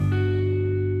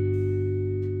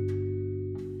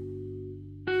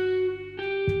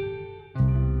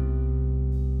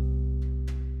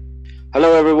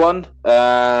Hello, everyone,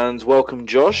 and welcome,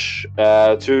 Josh,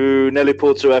 to Nelly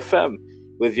Porto FM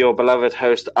with your beloved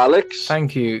host, Alex.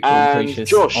 Thank you, your And gracious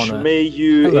Josh, honor. may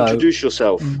you Hello. introduce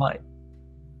yourself?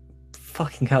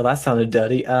 Fucking hell, that sounded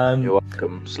dirty. You're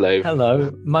welcome, slave.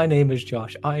 Hello, my name is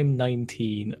Josh. I'm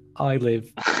 19. I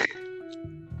live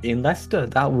in Leicester.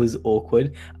 That was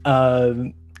awkward.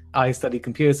 I study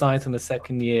computer science. I'm a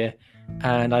second year,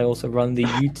 and I also run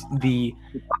the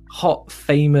hot,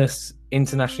 famous,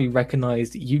 internationally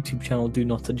recognized YouTube channel Do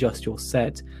Not Adjust Your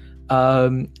Set.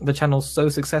 The channel's so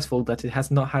successful that it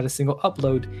has not had a single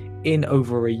upload in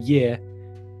over a year,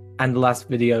 and the last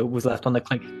video was left on the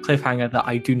cliffhanger that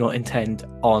I do not intend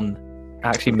on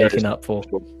actually making up for.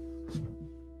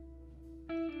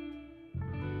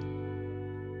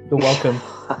 You're welcome.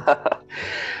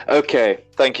 Okay,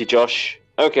 thank you, Josh.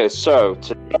 Okay, so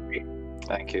today,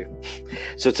 thank you.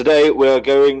 So today we're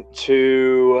going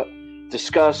to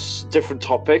discuss different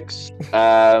topics,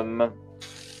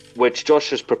 which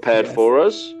Josh has prepared for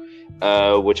us,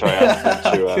 which I asked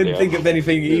him to earlier. Couldn't think of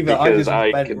anything either. Because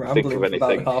I couldn't think of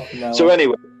anything. So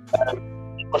anyway.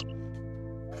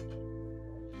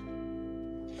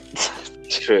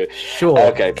 True. Sure.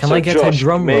 Okay. Can so I get Josh, a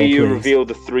drum roll, may you please? reveal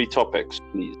the 3 topics,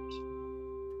 please?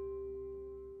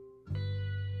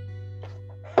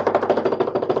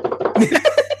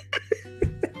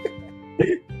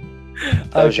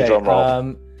 That was your drum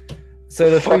roll. So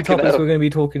the 3 Fucking topics hell. we're going to be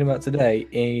talking about today,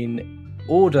 in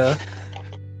order,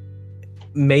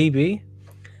 maybe,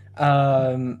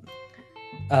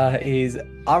 is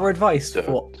our advice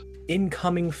for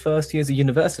incoming first years of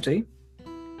university,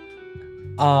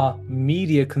 our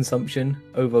media consumption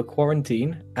over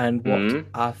quarantine, and what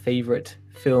our favorite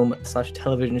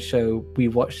film/television show we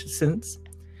watched since,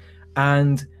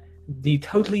 and the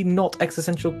totally not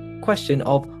existential question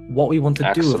of what we want to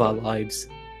do with our lives.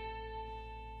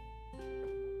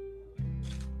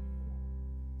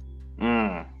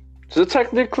 So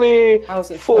technically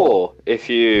How's it 4 if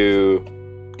you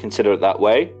consider it that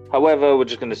way. However, we're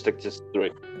just going to stick to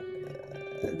 3.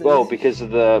 Well, because of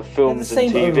the films the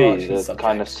and same overarching TV, they're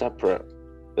kind of separate.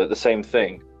 They're the same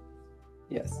thing.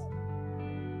 Yes.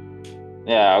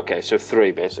 Yeah, okay, so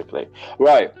 3 basically.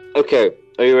 Right, okay.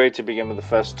 Are you ready to begin with the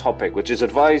first topic, which is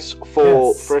advice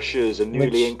for freshers and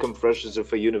newly income freshers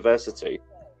for university?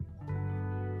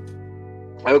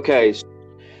 Okay,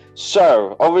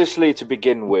 so obviously to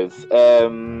begin with,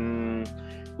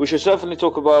 we should certainly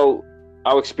talk about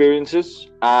our experiences,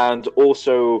 and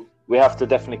also we have to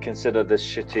definitely consider this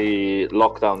shitty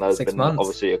lockdown that has 6 been months.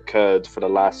 obviously occurred for the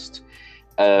last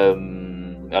I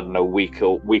don't know, week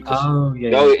or so. Oh,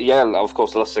 yeah. Oh, yeah, of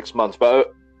course, the last 6 months.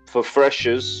 But for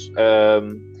freshers,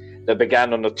 they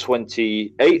began on the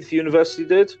 28th, university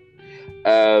did.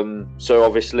 So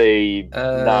obviously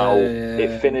now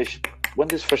it finished. When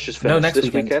does freshers finish? No, next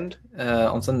this weekend.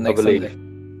 On Sunday. I believe.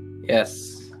 Sunday.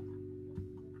 Yes.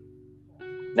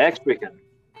 Next weekend.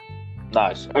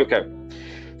 Nice. Okay.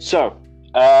 So,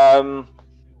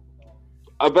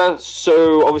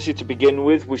 so obviously to begin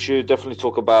with, we should definitely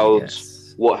talk about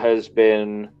what has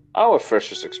been our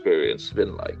freshers experience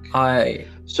been like.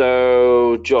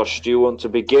 So, Josh, do you want to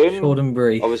begin? Short and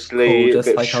brief. Obviously, cool, a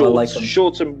bit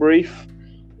short and brief.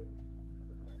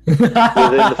 Within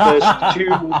the first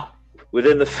 2.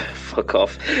 Within the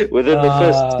Within the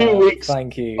first 2 weeks.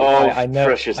 Thank you. Of I know.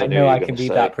 freshers, I know I can be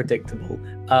that predictable.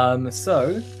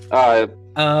 So.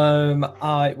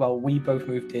 We both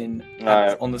moved in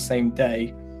on the same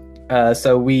day.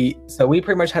 So we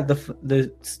pretty much had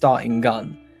the starting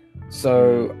gun.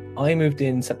 So I moved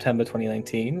in September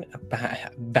 2019.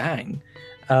 Bang.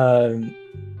 Bang.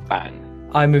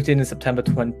 I moved in September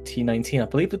 2019. I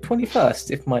believe the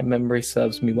 21st, if my memory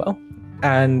serves me well.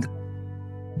 And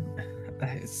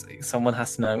someone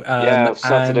has to know.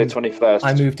 Saturday 21st.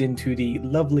 I moved into the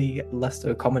lovely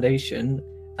Leicester accommodation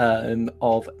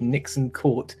of Nixon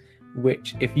Court,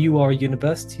 which, if you are a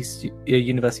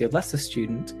University of Leicester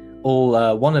student,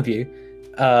 or one of you,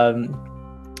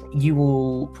 you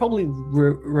will probably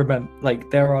remember. Like,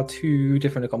 there are 2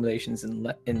 different accommodations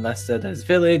in Leicester. There's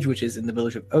Village, which is in the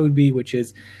village of Oadby, which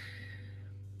is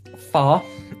far,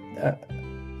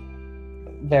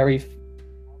 very.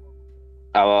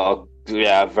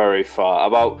 Very far.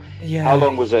 How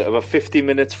long was it? About 50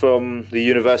 minutes from the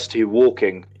university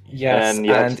walking. Yes, and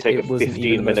you had to take a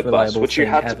 15-minute bus, which you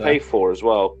had to pay for as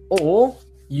well. Or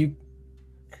you...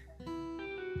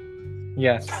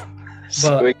 Yes.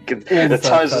 The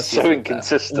times are so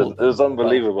inconsistent. It was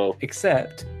unbelievable.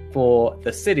 Except for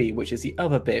the city, which is the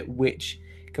other bit, which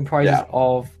comprises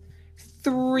of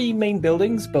 3 main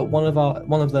buildings, but one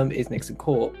of them is Nixon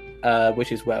Court,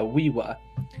 which is where we were.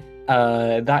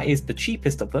 That is the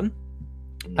cheapest of them,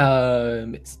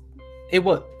 It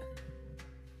was.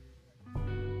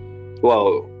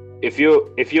 Well, if you're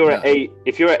at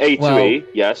A2E,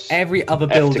 yes. Every other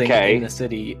F to building K, in the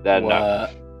city then were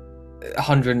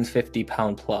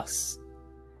 £150 plus.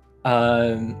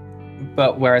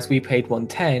 But whereas we paid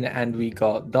 110 and we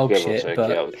got dog Give or shit, take, but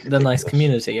yeah, the nice ridiculous.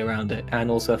 community around it, and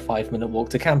also a 5-minute walk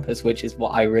to campus, which is what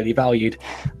I really valued.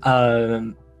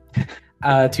 To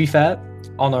be fair,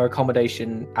 on our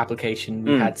accommodation application,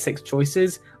 we had 6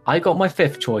 choices. I got my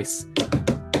 5th choice.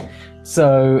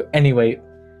 So anyway.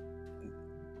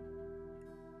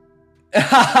 I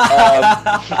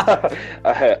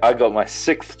got my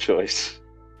 6th choice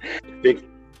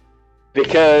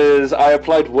because I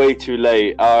applied way too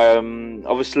late.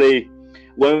 Obviously,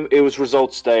 when it was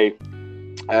results day,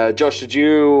 Josh, did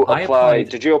you apply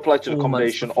to the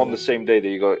accommodation on the same day that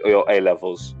you got your A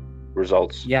levels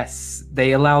results? Yes,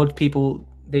 they allowed people.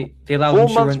 They allowed 4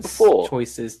 insurance months before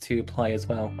choices to apply as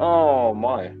well. Oh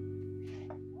my!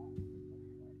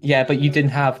 Yeah, but you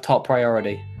didn't have top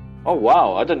priority. Oh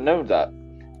wow, I didn't know that.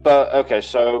 But okay,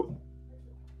 so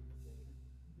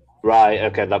right,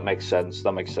 okay, that makes sense.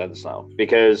 That makes sense now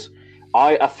because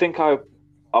I think I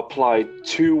applied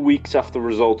 2 weeks after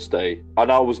results day,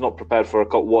 and I was not prepared for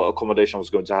what accommodation I was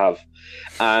going to have,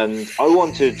 and I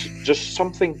wanted just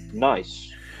something nice.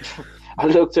 I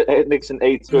looked at Nixon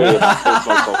A3 and I thought to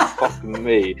myself, "Fuck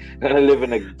me, I'm gonna live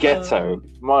in a ghetto."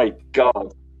 My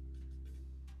God.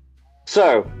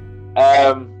 So,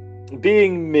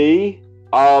 being me,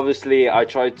 obviously, I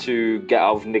tried to get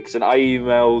out of Nixon. I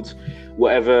emailed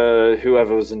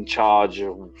whoever was in charge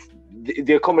of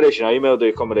the accommodation. I emailed the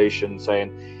accommodation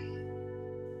saying,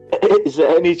 "Is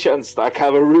there any chance that I can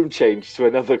have a room change to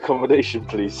another accommodation,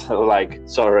 please?" Like,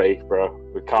 sorry, bro,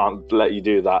 we can't let you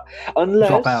do that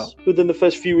unless within the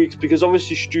first few weeks, because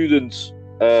obviously students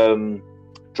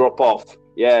drop off.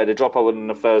 Yeah, they drop out within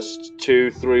the first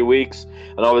 2-3 weeks,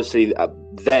 and obviously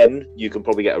then you can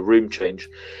probably get a room change.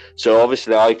 So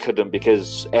obviously I couldn't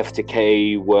because F to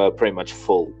K were pretty much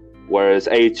full, whereas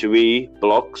A to E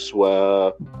blocks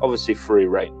were obviously free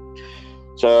reign.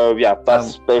 So yeah,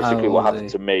 that's basically what happened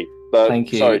to me. But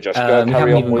thank you. Sorry, Josh, we carry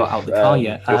haven't on even with got out the car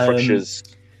yet. your freshers.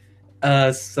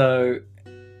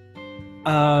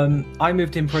 I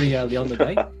moved in pretty early on the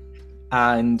day,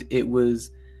 and it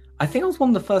was. I think I was one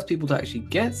of the first people to actually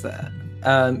get there.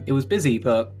 It was busy,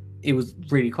 but it was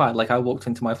really quiet. Like I walked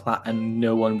into my flat and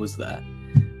no one was there.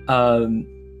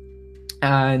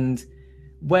 And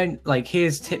when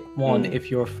here's tip 1: if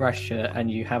you're a fresher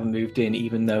and you haven't moved in,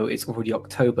 even though it's already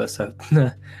October, so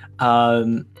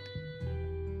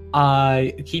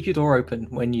I keep your door open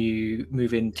when you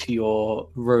move into your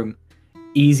room.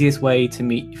 Easiest way to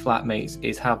meet your flatmates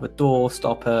is have a door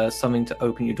stopper, something to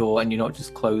open your door, and you're not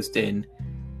just closed in.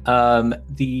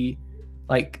 The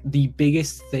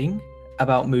biggest thing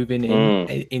about moving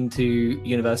into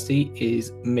university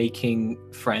is making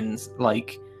friends.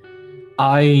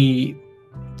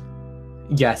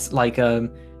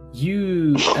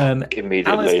 You Immediately.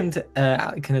 Alice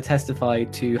can testify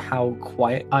to how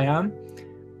quiet I am.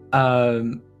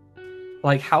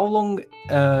 How long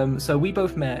so we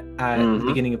both met at the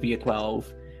beginning of year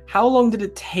 12. How long did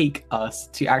it take us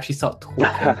to actually start talking?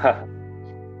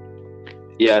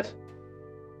 Yes.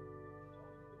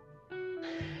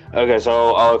 Okay,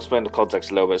 so I'll explain the context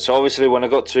a little bit. So obviously when I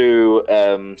got to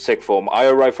sixth form, I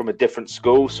arrived from a different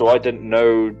school, so I didn't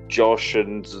know Josh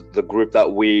and the group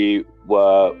that we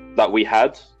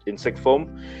had in sixth form.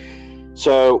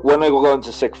 So when I got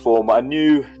into sixth form, I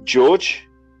knew George.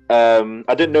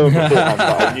 I didn't know him beforehand,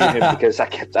 but I knew him because I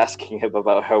kept asking him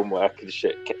about homework and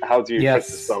shit. How do you fix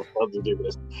this stuff? How do you do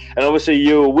this? And obviously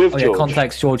you were with George.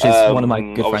 Context, George is one of my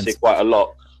good obviously friends. Quite a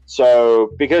lot.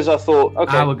 So because I thought,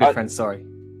 okay, our good friends. Sorry.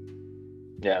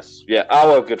 Yes, yeah,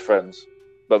 our good friends,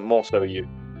 but more so you.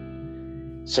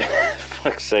 So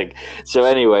fuck's sake. So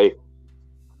anyway,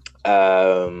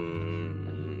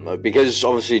 because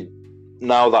obviously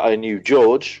now that I knew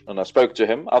George and I spoke to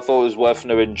him, I thought it was worth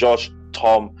knowing Josh,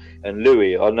 Tom, and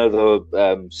Louis, another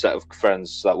set of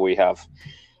friends that we have.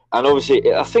 And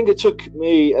obviously, I think it took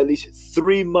me at least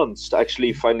 3 months to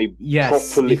actually finally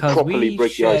properly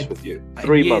break the ice with you.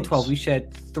 3 months. 12, we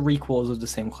shared 3/4 of the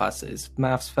same classes: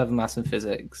 maths, further maths, and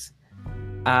physics.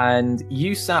 And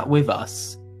you sat with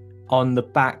us on the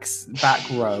back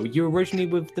row. You were originally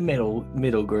with the middle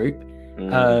group,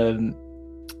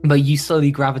 but you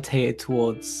slowly gravitated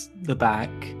towards the back,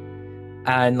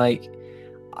 and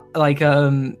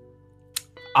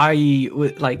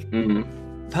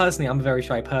personally, I'm a very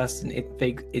shy person.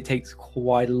 It takes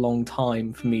quite a long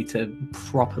time for me to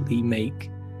properly make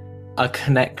a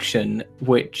connection,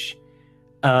 which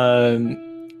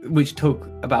which took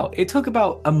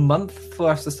about a month for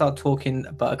us to start talking,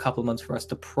 but a couple of months for us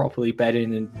to properly bed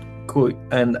in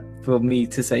and for me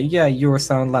to say, yeah, you're a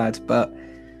sound lad. But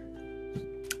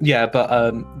like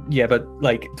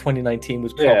 2019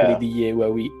 was probably the year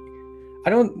where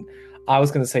I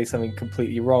was going to say something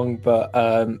completely wrong, but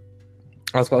I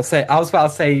was about to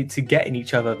say to get in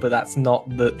each other, but that's not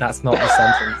the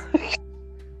sentence.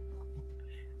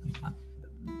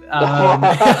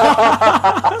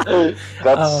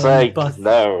 God's sake,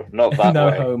 no, not that no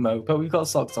way. homo, but we've got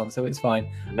socks on, so it's fine.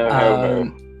 No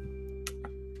homo.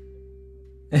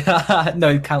 No,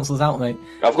 it cancels out, mate.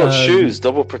 I've got shoes,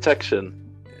 double protection.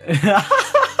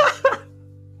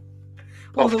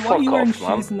 Well, so why are you wearing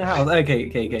shoes in the house? Okay.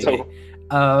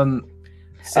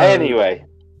 So anyway,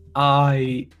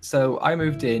 I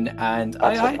moved in, and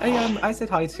I said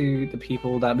hi to the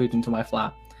people that moved into my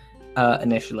flat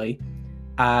initially,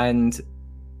 and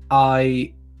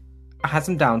I had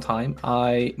some downtime.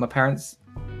 I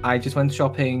just went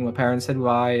shopping. My parents said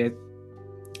bye,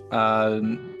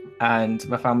 and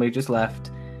my family just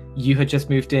left. You had just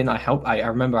moved in. I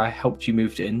remember I helped you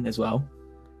moved in as well.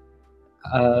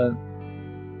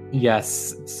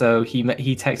 Yes. So he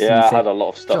texted me. Yeah, I had a lot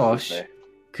of stuff. Josh,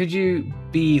 could you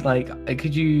be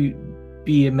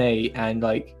a mate and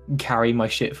like carry my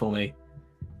shit for me?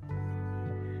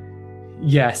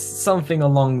 Yes, something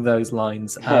along those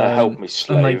lines. Help me,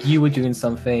 slave. And, like, you were doing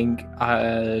something,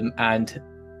 and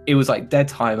it was like dead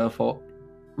time. I thought,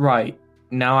 right,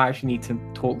 now I actually need to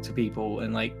talk to people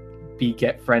and like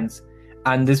get friends.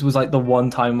 And this was like the one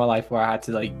time in my life where I had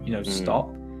to like, stop.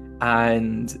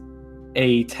 And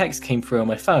a text came through on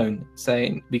my phone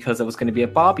saying, because there was going to be a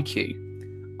barbecue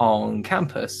on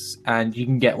campus and you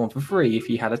can get one for free if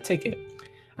you had a ticket.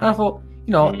 And I thought,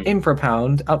 in for a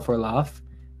pound, up for a laugh.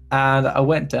 And I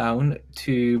went down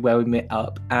to where we met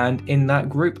up, and in that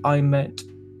group I met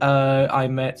 3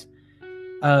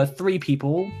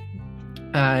 people,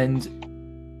 I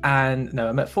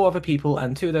met 4 other people,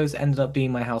 and 2 of those ended up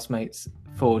being my housemates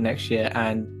for next year,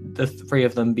 and the 3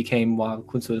 of them became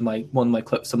some of my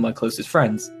closest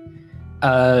friends.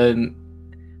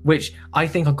 Which I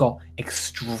think I got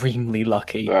extremely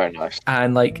lucky. Very nice.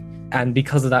 And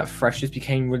because of that, Fresh just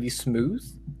became really smooth.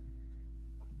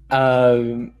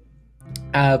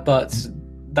 But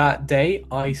that day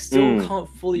I still can't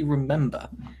fully remember,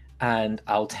 and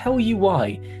I'll tell you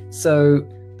why. So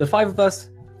the 5 of us,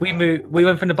 we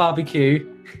went from the barbecue,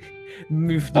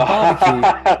 moved the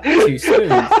barbecue to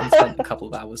Spoons, and spent a couple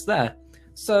of hours there.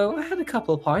 So I had a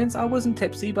couple of pints. I wasn't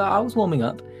tipsy, but I was warming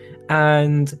up,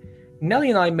 and Nelly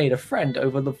and I made a friend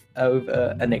over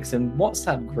a Nixon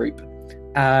WhatsApp group,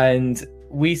 and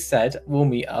we said we'll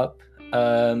meet up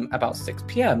about 6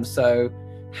 p.m. So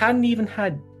hadn't even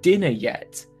had dinner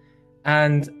yet,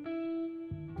 and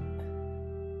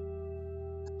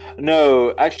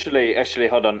no, actually,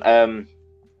 hold on.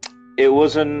 It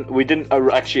wasn't. We didn't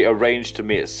actually arrange to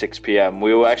meet at 6 p.m.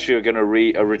 We were actually going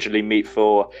to originally meet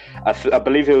for, I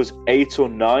believe it was 8 or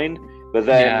 9. But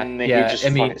then he just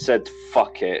said,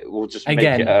 "Fuck it, we'll just make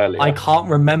it earlier." I can't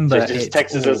remember. So he just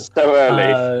texted us so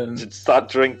early to start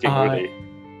drinking. Really.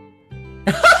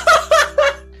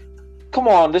 Come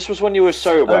on, this was when you were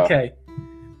sober.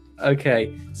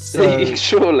 Okay. So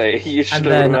surely you should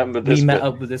remember this. We met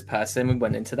up with this person. We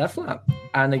went into their flat,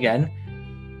 and again,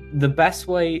 the best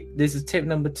way. This is tip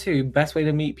number 2. Best way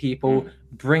to meet people: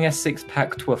 bring a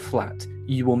 6-pack to a flat.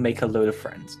 You will make a load of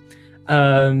friends.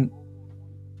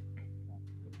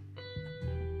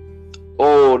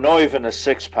 Oh, not even a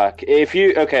 6-pack.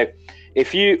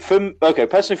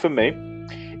 Personally for me,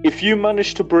 if you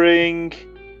manage to bring,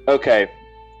 a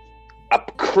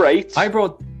crate.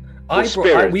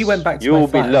 We went back to my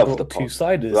flat and brought 2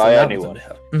 ciders. By anyone.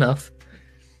 Enough.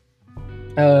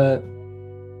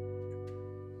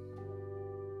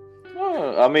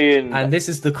 And this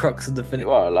is the crux of the finish.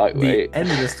 The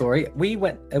end of the story. We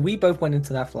both went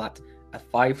into that flat at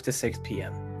 5 to 6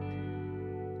 p.m.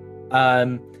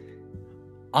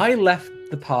 I left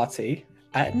the party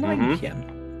at 9 p.m.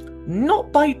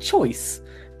 Not by choice.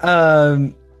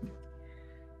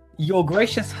 Your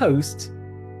gracious host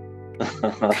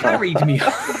carried me.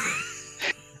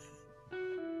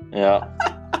 Yeah.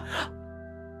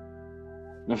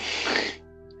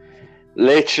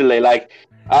 Literally, like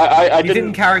I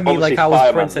didn't carry me like I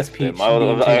was Princess Peach.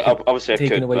 Obviously,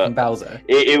 taken away from Bowser.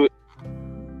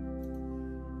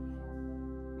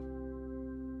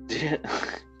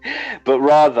 But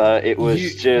rather, it was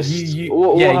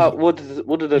what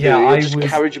did I do? I just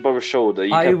carried you by the shoulder.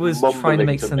 I was trying to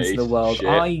make sense of the world.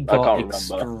 I got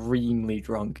extremely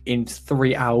drunk in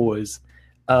 3 hours,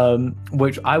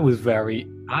 which I was very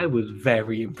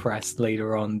impressed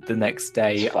later on the next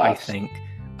day. I think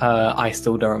I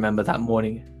still don't remember that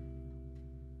morning.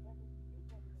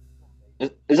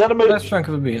 Is that the most best drunk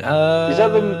I've ever been?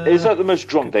 Is that the most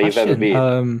drunk that you've ever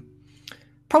been?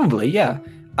 Probably, yeah.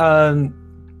 I've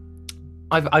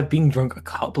been drunk a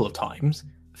couple of times,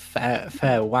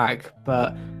 fair whack,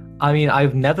 but I mean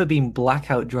I've never been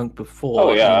blackout drunk before.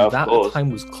 Oh yeah, and that course. time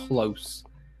was close.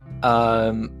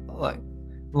 And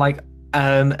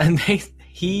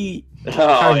he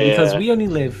because we only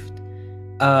lived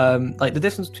like the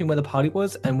distance between where the party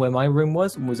was and where my room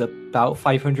was about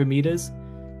 500 meters.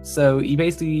 So he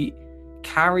basically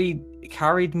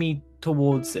carried me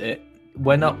towards it.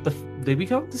 Went up the. Did we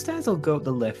go up the stairs or go up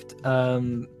the lift?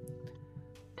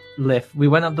 Lift. We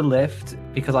went up the lift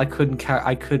because I couldn't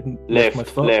lift my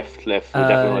foot. Lift. We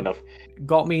definitely went up.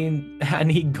 Got me in,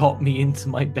 and he got me into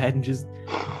my bed and just.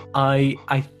 I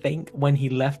think when he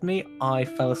left me, I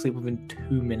fell asleep within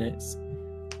 2 minutes.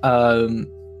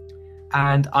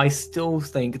 And I still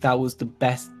think that was the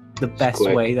best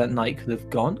way that night could have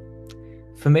gone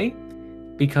for me,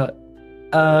 because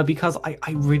I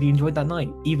really enjoyed that night,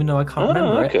 even though I can't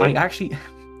remember it.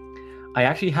 I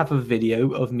actually have a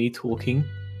video of me talking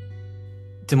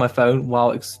to my phone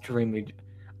while extremely.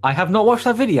 I have not watched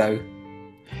that video,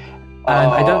 and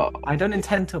I don't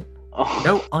intend to.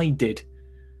 No, I did.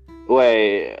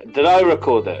 Wait, did I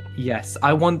record it? Yes,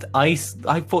 I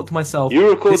thought to myself, you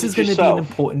recorded this is going to be an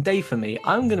important day for me.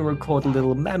 I'm going to record a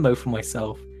little memo for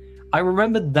myself. I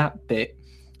remember that bit.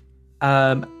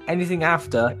 Anything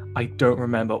after, I don't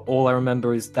remember. All I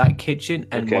remember is that kitchen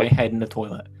and my head in the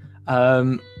toilet.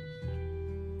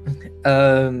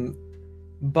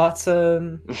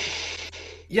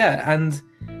 Yeah, and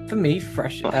for me,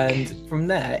 fresh, and from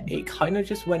there, it kind of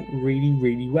just went really,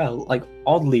 really well, like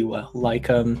oddly well. Like,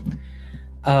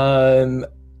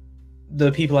 the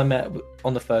people I met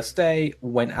on the first day,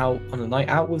 went out on a night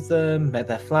out with them, met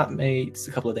their flatmates.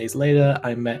 A couple of days later,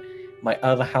 I met my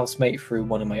other housemate through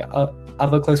one of my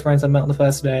other close friends I met on the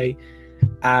first day.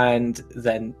 And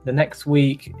then the next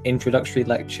week, introductory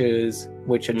lectures,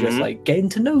 which are just like getting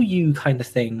to know you kind of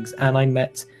things. And I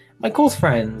met my course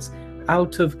friends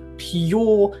out of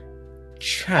pure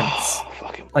chance,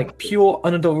 like pure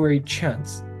unadulterated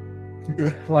chance.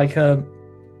 Like it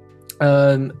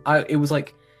was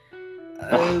like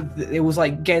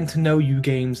getting to know you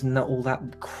games and all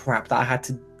that crap that I had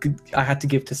to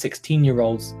give to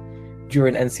 16-year-olds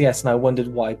during NCS, and I wondered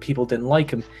why people didn't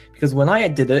like them, because when I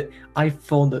did it, I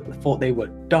thought they were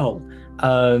dull.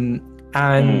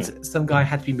 And some guy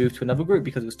had to be moved to another group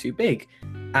because it was too big,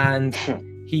 and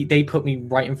they put me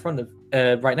right in front of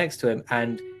right next to him,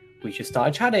 and we just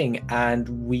started chatting, and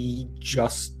we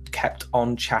just kept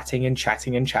on chatting, and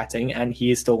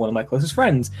he is still one of my closest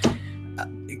friends.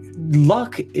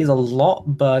 Luck is a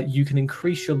lot, but you can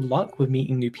increase your luck with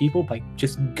meeting new people by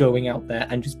just going out there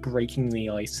and just breaking the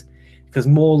ice, because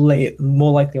more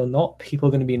likely or not, people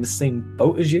are going to be in the same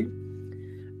boat as you.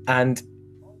 And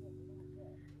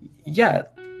yeah.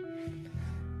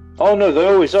 Oh no, they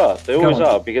always are. They always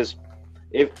are, because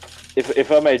if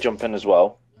I may jump in as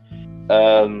well,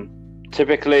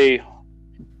 typically,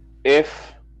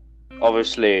 if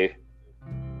obviously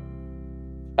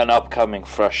an upcoming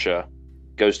fresher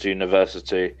goes to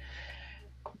university,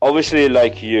 obviously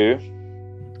like you,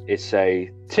 it's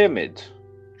a timid,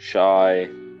 shy,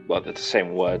 well, they're the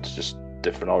same words, just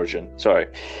different origin. Sorry.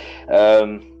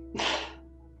 I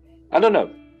don't know.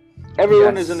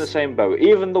 Everyone is in the same boat,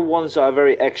 even the ones that are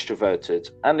very extroverted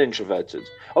and introverted.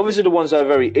 Obviously, the ones that are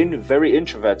very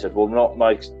introverted will not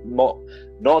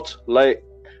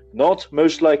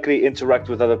most likely interact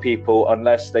with other people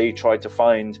unless they try to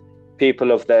find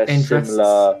people of their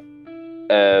similar.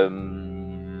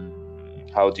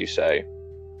 How do you say?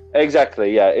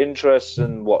 Exactly, yeah, interests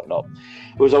and whatnot.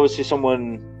 It was obviously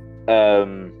someone.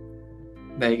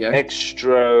 There you go.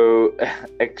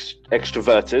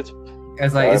 Extroverted.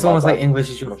 It's like it's almost like English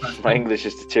is your first. My English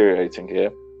is deteriorating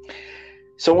here.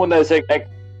 Someone that's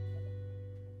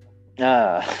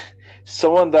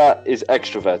someone that is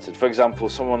extroverted. For example,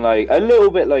 someone like a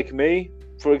little bit like me.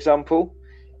 For example,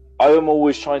 I am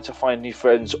always trying to find new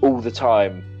friends all the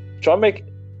time.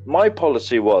 My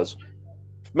policy was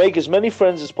make as many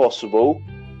friends as possible,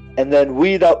 and then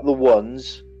weed out the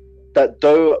ones that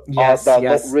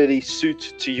not really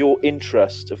suit to your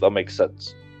interest, if that makes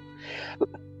sense.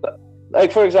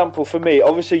 Like, for example, for me,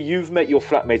 obviously you've met your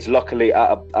flatmates luckily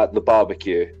at the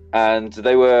barbecue, and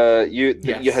they were you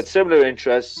had similar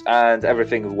interests, and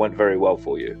everything went very well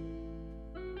for you.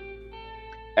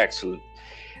 Excellent.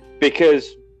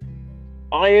 Because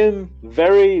I am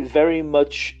very, very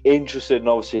much interested in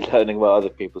obviously learning about other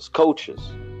people's cultures.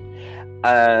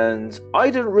 And I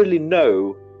didn't really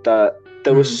know that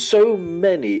there were so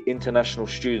many international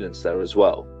students there as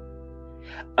well.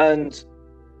 And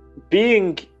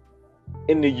being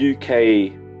in the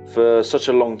UK for such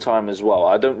a long time as well,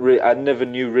 I never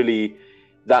knew really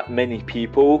that many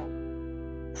people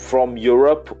from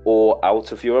Europe or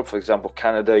out of Europe, for example,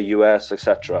 Canada, US,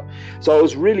 etc. So I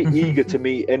was really eager to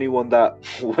meet anyone that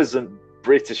wasn't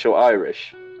British or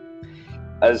Irish,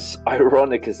 as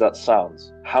ironic as that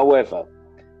sounds. However,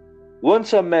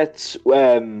 once I met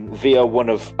via one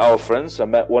of our friends, I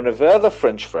met one of the other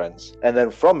French friends, and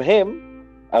then from him,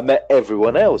 I met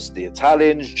everyone else, the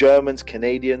Italians, Germans,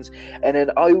 Canadians, and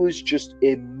then I was just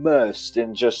immersed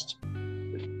in just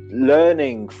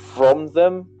learning from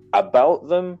them, about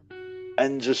them,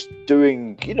 and just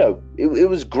doing, it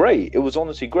was great. It was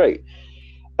honestly great.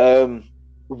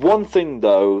 One thing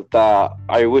though that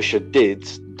I wish I did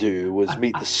do was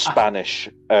meet the Spanish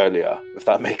earlier, if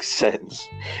that makes sense,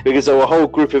 because there were a whole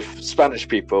group of Spanish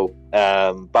people,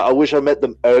 but I wish I met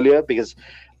them earlier because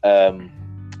when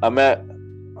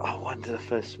did I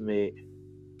first meet?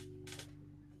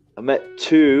 I met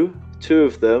two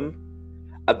of them,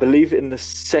 I believe in the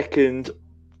second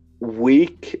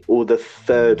week or the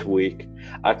third week.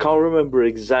 I can't remember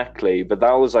exactly, but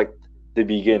that was like the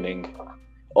beginning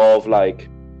of like,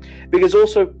 because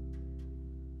also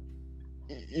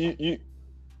you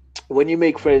when you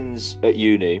make friends at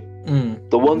uni,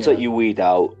 the ones that you weed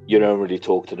out, you don't really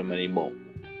talk to them anymore.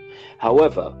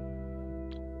 However,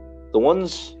 the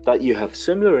ones that you have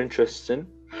similar interests in,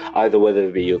 either whether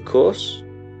it be your course,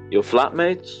 your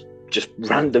flatmates, just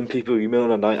random people you meet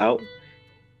on a night out,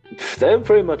 they're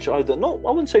pretty much either I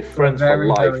wouldn't say friends for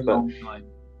life, but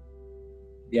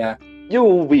yeah, you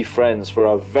will be friends for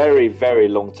a very, very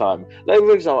long time. Like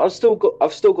for example,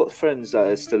 I've still got friends that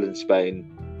are still in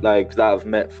Spain, like that I've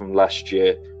met from last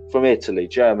year, from Italy,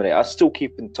 Germany. I still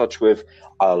keep in touch with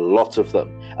a lot of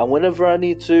them, and whenever I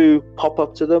need to pop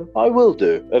up to them, I will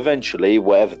do eventually,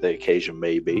 whatever the occasion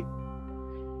may be.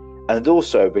 And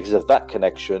also because of that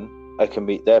connection, I can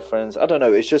meet their friends. I don't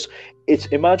know. It's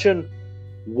imagine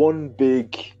one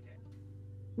big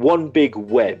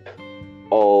web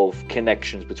of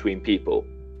connections between people.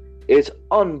 It's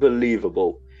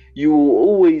unbelievable. You will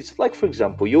always, like for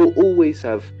example, you'll always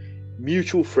have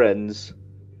mutual friends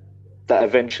that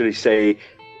eventually say,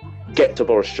 get to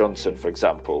Boris Johnson, for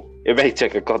example. It may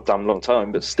take a goddamn long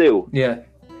time, but still,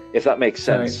 if that makes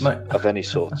sense of any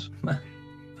sort.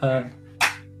 I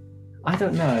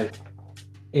don't know.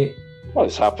 What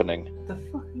is happening? The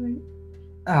fuck?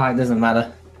 It doesn't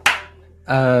matter.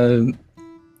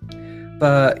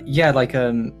 But yeah, like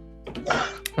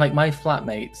my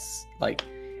flatmates,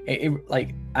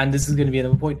 and this is going to be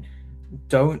another point.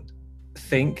 Don't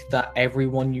think that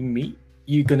everyone you meet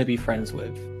you're going to be friends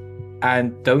with,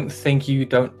 and don't think you're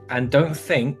going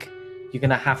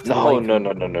to have to. No.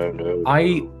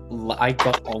 I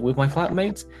got on with my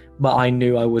flatmates, but I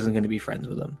knew I wasn't going to be friends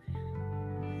with them,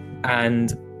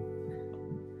 and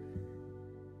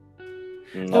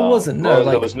there was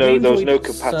no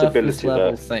compatibility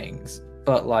level things,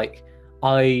 but like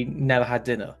I never had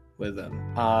dinner with them.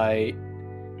 I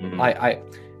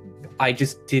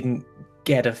just didn't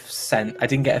get a sense. I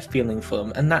didn't get a feeling for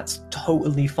them, and that's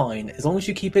totally fine as long as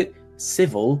you keep it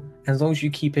civil, and as long as you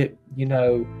keep it,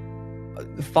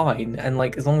 fine, and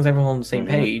like as long as everyone's on the same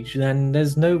page, then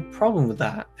there's no problem with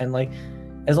that. And like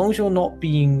as long as you're not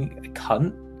being a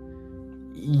cunt,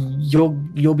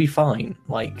 you'll be fine.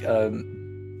 Like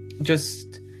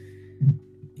just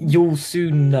you'll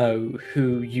soon know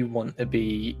who you want to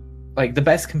be. Like the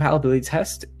best compatibility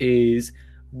test is,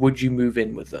 would you move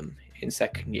in with them in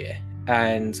second year?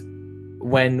 And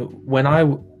I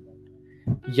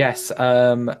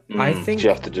think you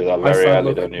have to do that very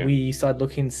early, don't you? We started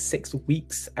looking 6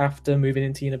 weeks after moving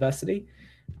into university,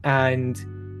 and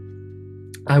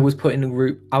I was put in a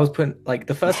group.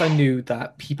 The first I knew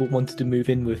that people wanted to move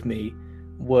in with me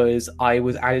was I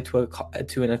was added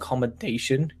to an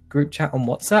accommodation group chat on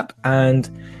WhatsApp, and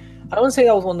I want to say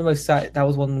that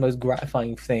was one of the most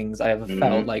gratifying things I ever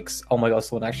felt. Like, oh my god,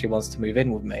 someone actually wants to move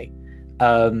in with me.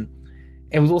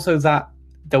 It was also that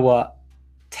there were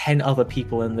 10 other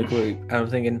people in the group, and I'm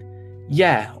thinking,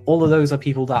 yeah, all of those are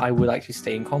people that I would actually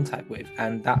stay in contact with,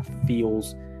 and that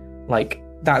feels like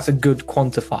that's a good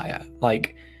quantifier.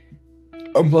 Like,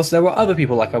 plus there were other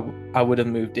people like I would have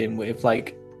moved in with,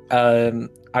 like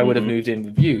I would have moved in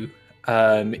with you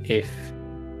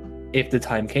if the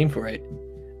time came for it.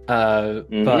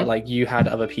 But like you had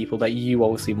other people that you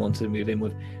obviously wanted to move in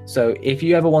with. So if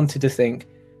you ever wanted to think,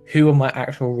 who are my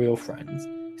actual real friends.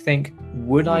 Think,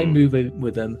 would I move in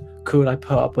with them? Could I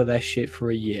put up with their shit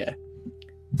for a year?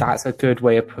 That's a good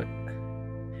way of putting it.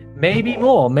 Maybe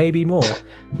more. Maybe more.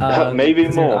 I'm Maybe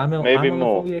on more.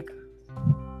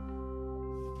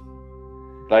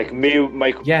 Like me,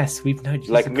 Mike. Yes, we've known.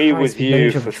 Like me with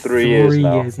you for 3 years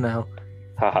now. 3 years now.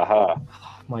 Ha ha ha.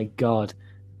 Oh, my God.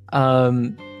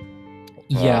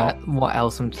 Yeah. What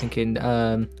else I'm thinking?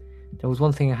 There was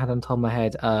one thing I had on top of my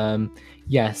head.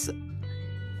 Yes,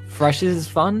 freshers is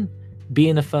fun.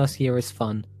 Being a first year is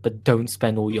fun, but don't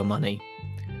spend all your money.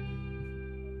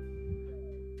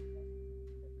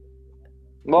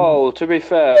 Well, to be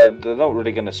fair, they're not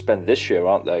really going to spend this year,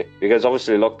 aren't they? Because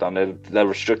obviously lockdown, they're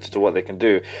restricted to what they can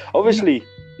do. Obviously,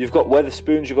 you've got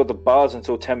Weatherspoons, you've got the bars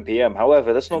until 10 p.m.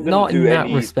 However, that's not going to do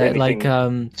anything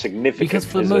significant. Because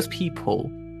for most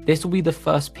people, this will be the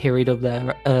first period of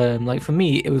their like for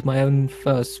me, it was my own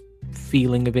first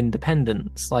feeling of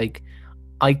independence. Like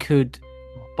I could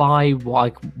buy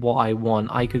what I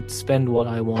want, I could spend what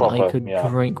I want, I could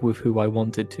drink with who I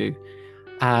wanted to,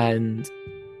 and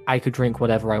I could drink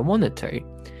whatever I wanted to.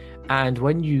 And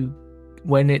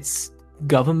when it's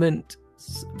government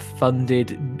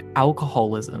funded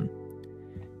alcoholism,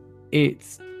 it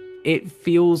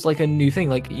feels like a new thing.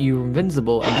 Like you're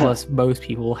invincible, and plus most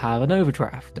people have an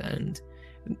overdraft, and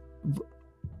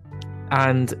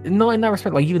not in that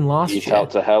respect. Like even last year,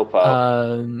 out to help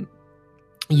out.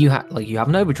 You have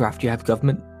an overdraft, you have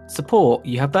government support,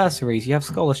 you have bursaries, you have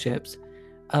scholarships.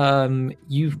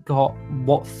 You've got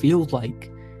what feels like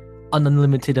an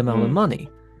unlimited amount of money,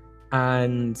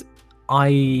 and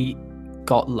I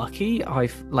got lucky.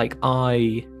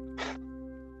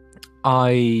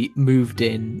 I moved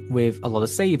in with a lot of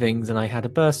savings, and I had a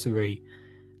bursary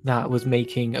that was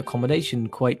making accommodation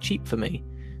quite cheap for me.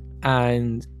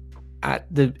 And at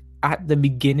the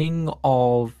beginning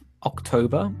of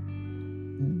October,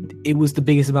 it was the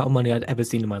biggest amount of money I'd ever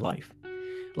seen in my life.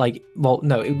 It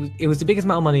was the biggest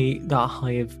amount of money that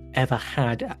I have ever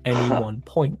had at any one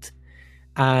point.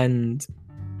 And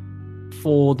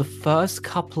for the first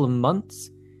couple of months,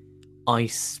 I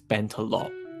spent a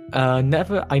lot. I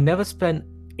never spent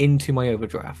into my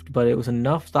overdraft, but it was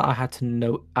enough that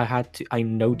I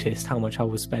noticed how much I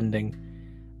was spending,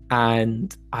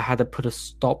 and I had to put a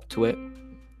stop to it.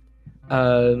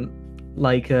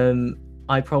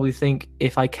 I probably think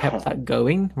if I kept that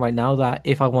going right now, that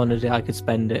if I wanted it, I could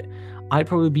spend it, I'd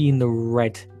probably be in the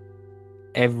red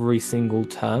every single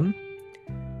term,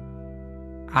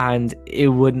 and it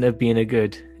wouldn't have been a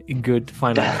good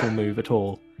financial move at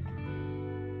all.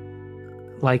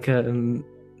 Not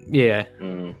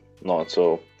at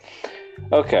all.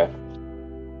 Okay.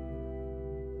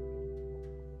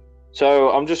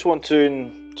 So I'm just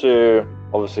wanting to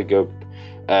obviously go,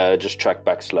 just track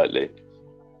back slightly.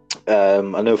 I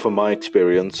know from my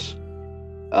experience,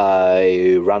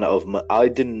 I ran out of I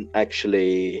didn't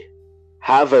actually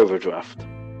have overdraft.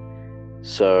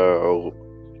 So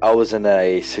I was in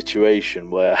a situation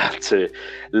where I had to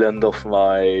lend off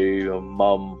my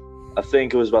mum. I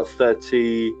think it was about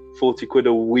 30, 40 quid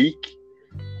a week,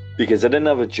 because I didn't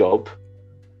have a job.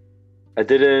 I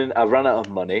ran out of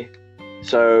money.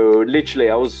 So literally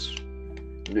it was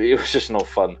just not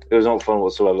fun. It was not fun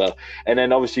whatsoever. And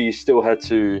then obviously I still had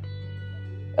the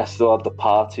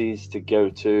parties to go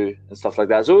to and stuff like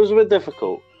that. So it was a bit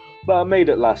difficult, but I made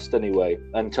it last anyway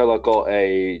until I got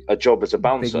a job as a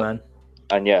bouncer. Big man.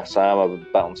 And yes, I am a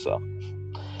bouncer.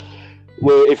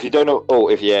 Well, if you don't know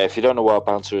what a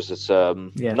bouncer is, it's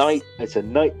it's a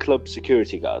nightclub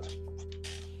security guard,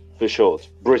 for short,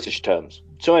 British terms.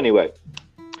 So anyway,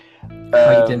 you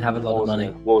didn't have a lot of money.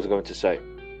 What was I going to say?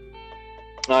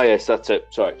 Oh yes, that's it.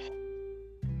 Sorry.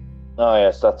 Oh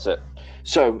yes, that's it.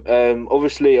 So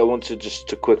obviously, I wanted just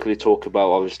to quickly talk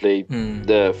about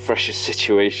the freshest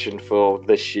situation for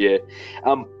this year.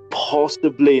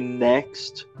 Possibly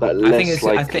next, but I think it's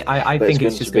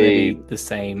just going to be the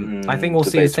same. I think we'll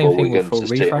see the same thing for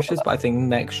refreshers, but I think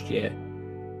next year.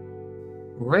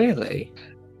 Really?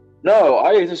 No,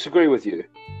 I disagree with you.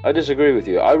 I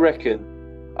reckon.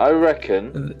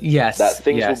 Yes. That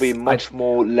things will be much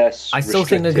less. I still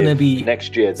think they're going to be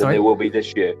next year than they will be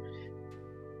this year.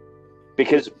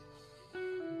 Because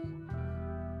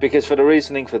for the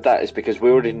reasoning for that is because we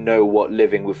already know what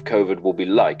living with COVID will be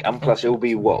like. And plus it will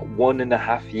be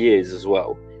 1.5 years as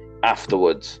well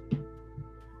afterwards.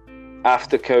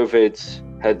 After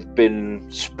COVID had been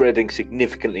spreading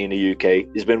significantly in the UK,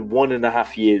 it's been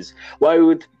 1.5 years. Why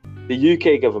would the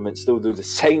UK government still do the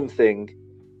same thing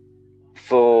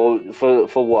for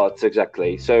what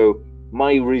exactly? So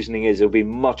my reasoning is it'll be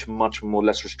much more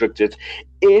less restricted.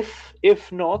 If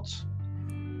not,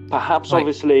 Perhaps, Like,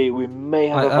 obviously, we may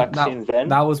have a vaccine then.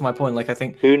 That was my point. Like, I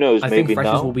think Who knows? I Maybe think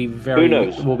freshers now. will be Who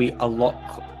knows? will be a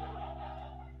lot.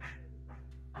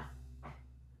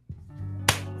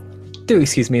 Do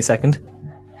excuse me a second.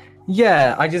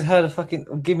 Yeah, I just heard a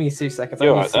fucking. Give me 2 seconds. I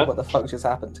need to see what the fuck just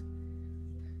happened.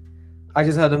 I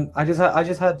just heard him. I just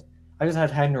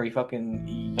heard Henry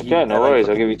fucking. Okay, no worries.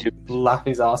 I'll give you 2. Laugh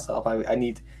his ass off. I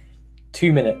need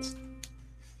 2 minutes.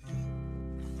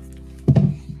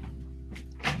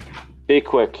 Be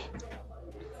quick.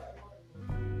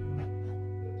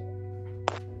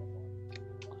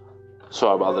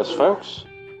 Sorry about this, folks.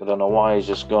 I don't know why he's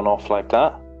just gone off like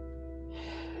that.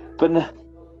 But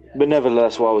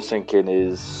nevertheless, what I was thinking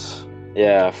is,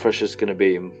 yeah, freshers going to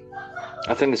be.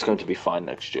 I think it's going to be fine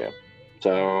next year.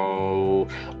 So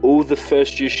all the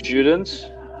first-year students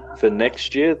for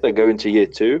next year, they're going to year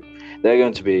 2. They're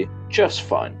going to be just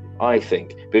fine, I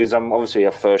think, because I'm obviously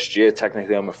a first year.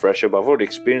 Technically, I'm a fresher, but I've already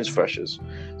experienced freshers,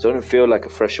 so I don't feel like a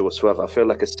fresher whatsoever. I feel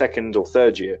like a second or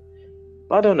third year.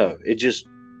 I don't know. It just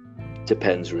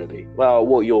depends, really. Well,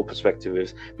 what your perspective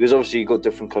is, because obviously you've got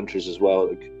different countries as well.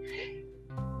 Like,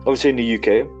 obviously in the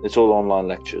UK, it's all online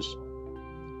lectures.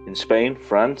 In Spain,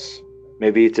 France,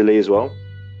 maybe Italy as well,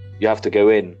 you have to go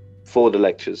in for the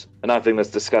lectures, and I think that's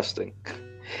disgusting,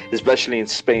 especially in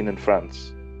Spain and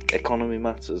France. Economy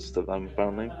matters to them,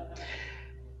 apparently.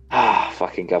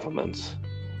 Fucking governments.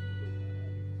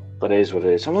 But it is what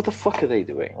it is. And what the fuck are they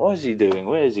doing? What is he doing?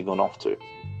 Where is he gone off to?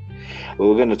 Well,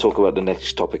 we're going to talk about the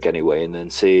next topic anyway, and then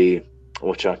see,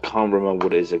 which I can't remember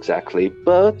what it is exactly,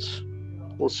 but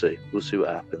we'll see. We'll see what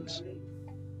happens.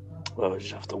 Well, we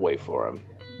just have to wait for him.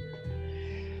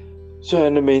 So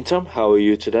in the meantime, how are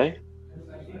you today?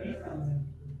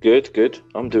 Good.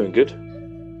 I'm doing good.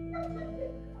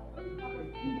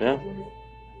 Yeah,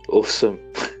 awesome.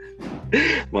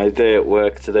 My day at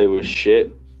work today was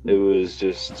shit. It was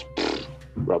just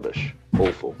rubbish,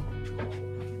 awful.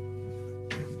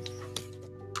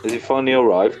 Is he finally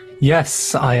arrived?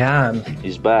 Yes, I am.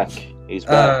 He's back.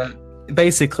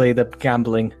 Basically, the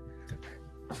gambling.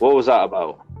 What was that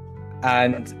about?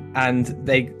 And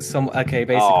basically,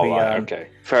 okay,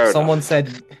 fair someone enough.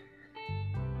 Said,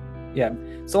 yeah,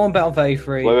 someone bet on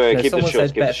 33. Wait, keep someone the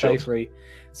shots, said bet 33.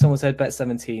 Someone said bet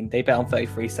 17. They bet on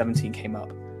 33. 17 came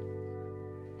up.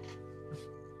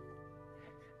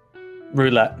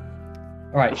 Roulette.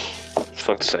 All right.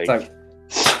 Fuck's sake.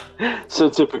 So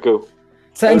typical.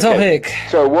 Second topic.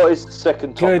 So what is the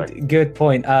second topic? Good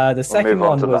point. The second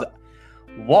one was,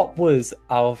 what was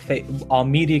our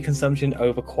media consumption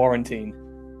over quarantine?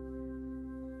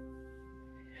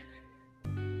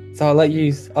 So I'll let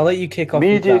you kick off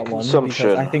with that one,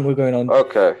 because I think we're going on.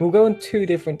 Okay. We'll go on 2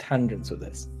 different tangents with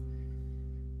this.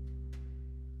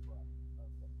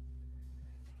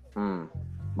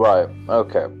 Right.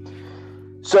 Okay.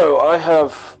 So I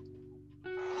have,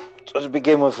 to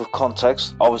begin with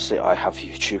context, obviously I have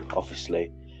YouTube,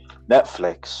 obviously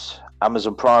Netflix,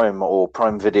 Amazon Prime or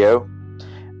Prime Video,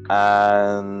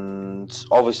 and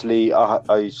obviously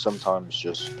I sometimes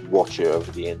just watch it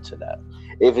over the internet.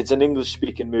 If it's an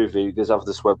English-speaking movie, because I have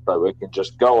this website where you can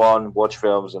just go on, watch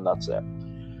films, and that's it.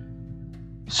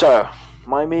 So,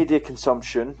 my media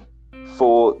consumption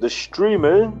for the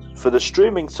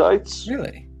streaming sites,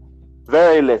 really,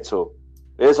 very little.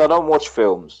 Because I don't watch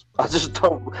films. I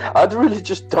really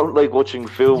just don't like watching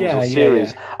films or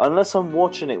series unless I'm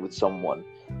watching it with someone.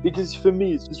 Because for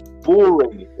me, it's just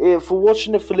boring. For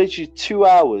watching it for literally 2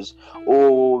 hours,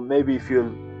 or maybe if you're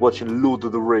watching Lord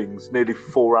of the Rings, nearly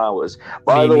 4 hours.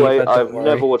 By the way, I've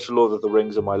never watched Lord of the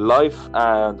Rings in my life,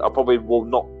 and I probably will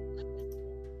not.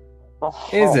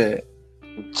 Is it?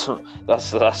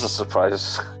 That's a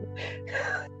surprise.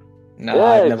 No,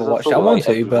 I've never watched it. I want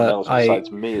to, but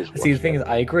see, the thing is,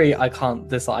 I agree. I can't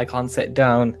sit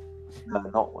down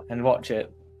and watch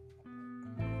it.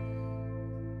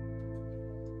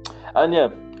 And yeah,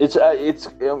 it's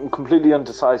completely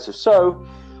undecisive. So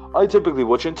I typically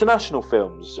watch international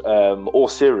films or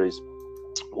series.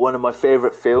 One of my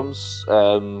favorite films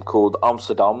called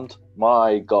Amsterdam.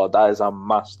 My God, that is a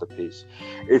masterpiece.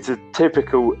 It's a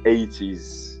typical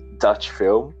 80s Dutch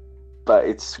film, but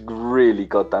it's really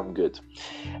goddamn good.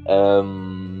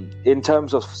 In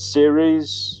terms of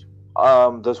series,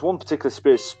 there's one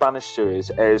particular Spanish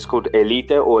series. It's called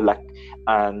Elite or La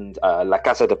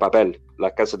Casa de Papel. La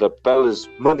Casa de Papel is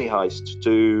Money Heist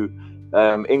to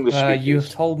English speakers. You've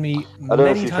told me I don't know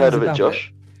if you've heard of it,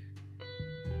 Josh.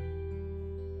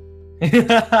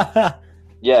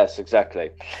 Yes, exactly.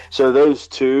 So those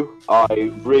two,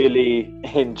 I really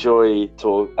enjoy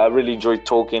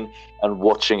talking and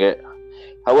watching it.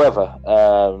 However,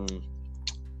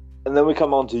 and then we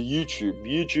come on to YouTube.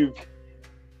 YouTube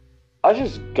I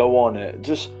just go on it,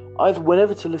 just either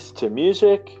whenever to listen to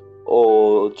music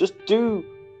or just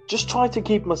try to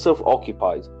keep myself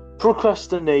occupied.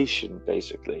 Procrastination,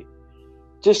 basically.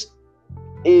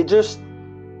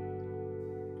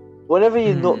 Whenever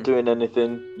you're not doing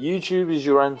anything, YouTube is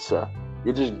your answer.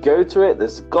 You just go to it.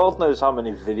 There's God knows how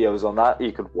many videos on that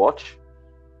you could watch.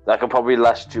 That could probably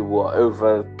last you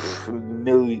over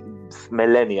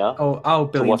millennia. Oh,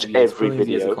 billions to watch of years, every billions of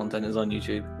years video. of content is on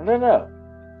YouTube. I don't know.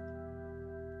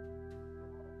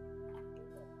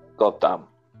 God damn.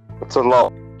 That's a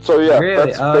lot. So yeah,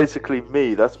 Really? that's basically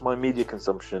me. That's my media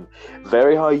consumption.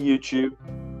 Very high YouTube,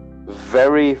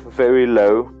 very, very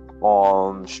low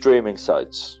on streaming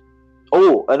sites.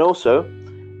 Oh, and also,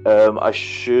 I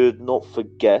should not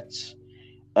forget,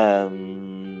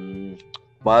 my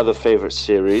other favorite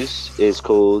series is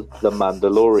called The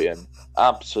Mandalorian.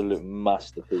 Absolute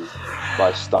masterpiece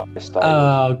by Star Wars.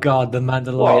 Oh god, The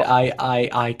Mandalorian. What?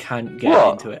 I can't get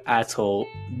What? into it at all.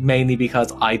 Mainly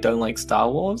because I don't like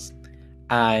Star Wars,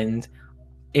 and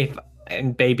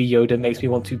Baby Yoda makes me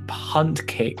want to punt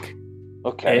kick.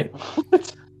 Okay.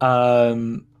 But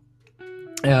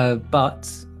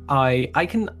I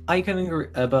can agree.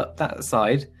 But that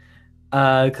aside,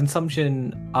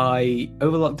 consumption.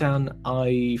 Over lockdown,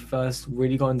 I first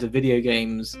really got into video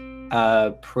games.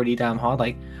 Pretty damn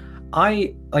hard.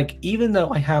 Even though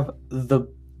I have the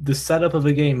setup of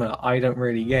a gamer, I don't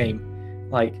really game.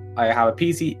 Like, I have a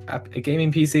PC, a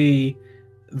gaming PC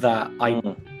that I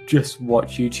just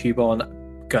watch YouTube on.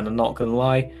 Not gonna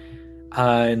lie,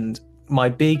 and my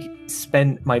big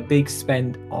spend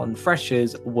on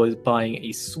freshers was buying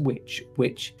a Switch.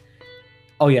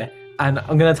 Oh yeah, and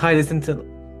I'm gonna tie into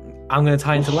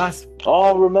last.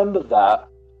 Oh, remember that?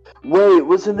 Wait,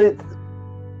 wasn't it?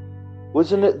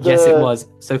 Yes, it was.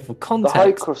 So for context, the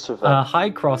High Cross event? High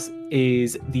Cross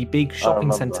is the big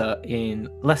shopping centre in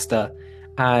Leicester,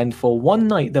 and for one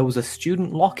night there was a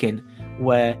student lock-in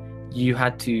where you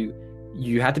had to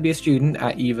be a student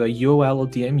at either UOL or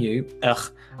DMU.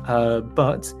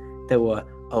 But there were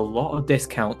a lot of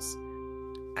discounts,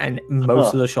 and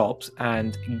most of the shops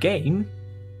and Game,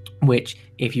 which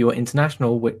if you are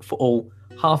international, for all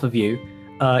half of you.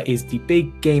 Is the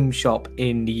big game shop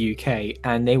in the UK,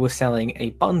 and they were selling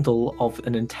a bundle of a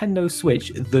Nintendo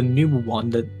Switch, the newer one,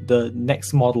 the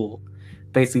next model,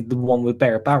 basically the one with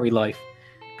better battery life,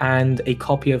 and a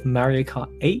copy of Mario Kart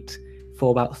 8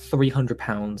 for about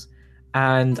 £300.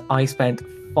 And I spent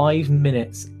 5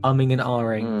 minutes umming and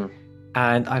ahhing,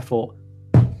 and I thought,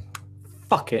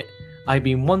 fuck it. I've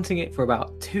been wanting it for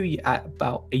about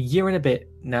a year and a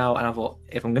bit now, and I thought,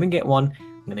 if I'm gonna get one,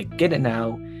 I'm gonna get it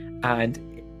now.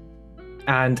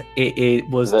 And it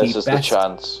was this the is best the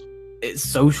chance.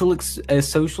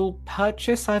 social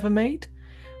purchase I ever made,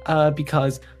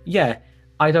 because I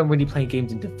don't really play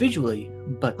games individually,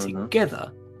 but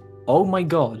together, oh my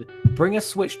god, bring a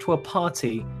Switch to a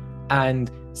party and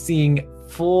seeing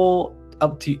 4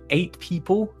 up to 8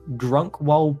 people drunk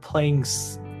while playing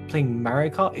Mario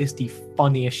Kart is the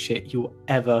funniest shit you'll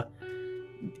ever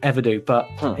do. But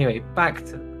anyway, back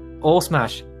to or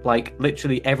Smash. Like,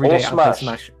 literally every day I play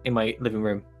Smash in my living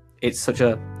room. It's such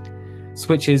a...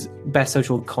 Switch's best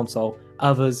social console.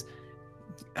 Others,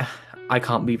 I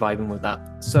can't be vibing with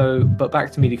that. So, but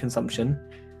back to media consumption.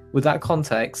 With that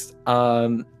context,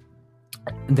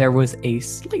 there was a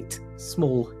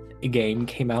small game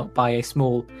came out by a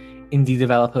small indie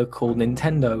developer called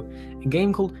Nintendo. A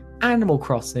game called Animal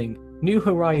Crossing: New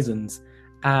Horizons.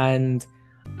 And...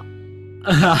 me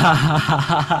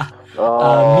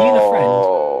and a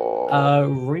friend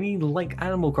really like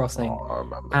Animal Crossing,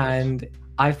 and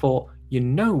I thought, you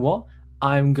know what,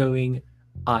 I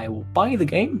will buy the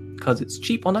game because it's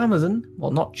cheap on Amazon.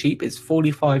 Well, not cheap, it's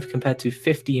 45 compared to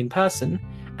 50 in person,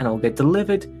 and I'll get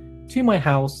delivered to my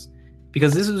house,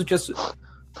 because this was just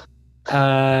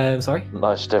sorry,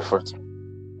 nice difference.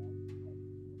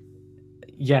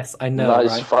 Yes, I know,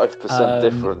 nice, right? 5%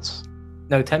 difference.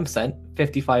 No, 10%.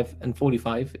 55 and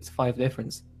 45, it's 5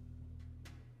 difference.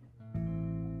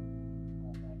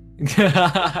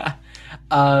 My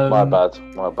bad.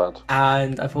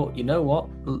 And I thought, you know what,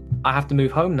 I have to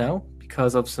move home now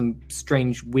because of some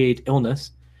strange weird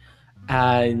illness,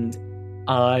 and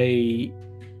I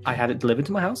had it delivered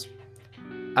to my house,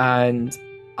 and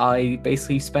I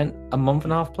basically spent a month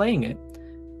and a half playing it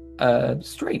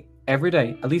straight every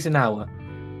day, at least an hour,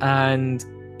 and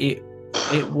it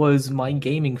was my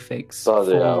gaming fix.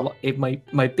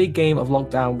 My big game of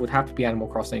lockdown would have to be Animal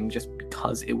Crossing, just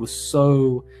because it was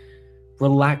so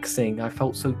relaxing. I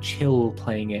felt so chill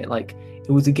playing it. Like,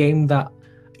 it was a game that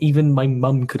even my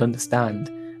mum could understand.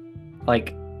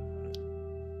 Like,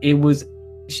 it was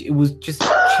just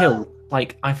kill.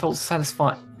 Like, I felt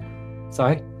satisfied.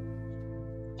 Sorry?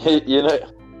 You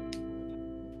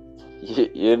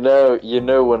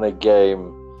know when a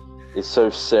game is so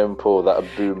simple that a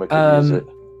boomer can use it.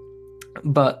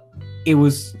 But it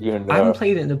was... You know. I haven't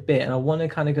played it in a bit, and I want to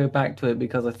kind of go back to it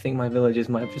because I think my villagers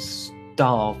might have just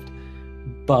starved.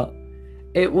 But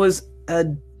it was a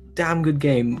damn good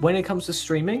game. When it comes to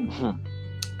streaming,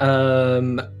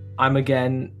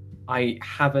 I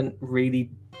haven't really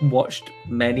watched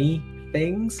many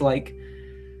things. Like,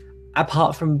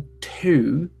 apart from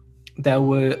 2,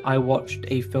 I watched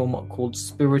a film called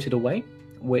Spirited Away,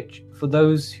 which, for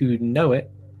those who know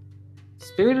it,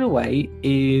 Spirited Away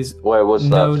is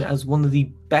known as one of the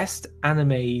best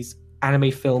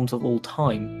anime films of all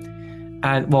time.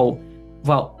 And well.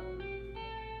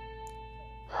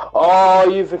 Oh,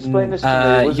 you've explained this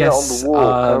to me. Was yes, it on the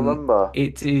wall? I remember.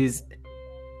 It is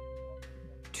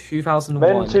 2001.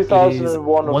 Maybe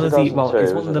 2001 or 2002,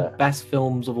 it's one of the best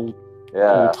films of all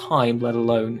time, let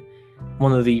alone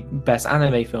one of the best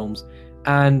anime films.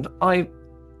 And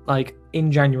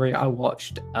in January, I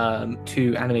watched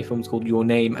 2 anime films called Your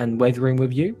Name and Weathering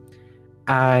with You,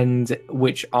 and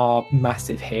which are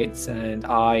massive hits. And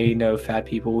I know fair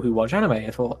people who watch anime.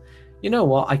 I thought, you know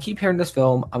what? I keep hearing this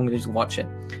film. I'm going to just watch it.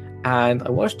 And I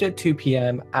watched it at 2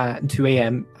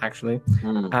 a.m. actually,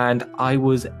 and I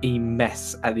was a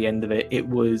mess at the end of it. It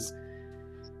was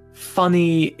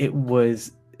funny. It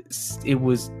was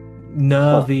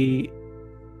nervy.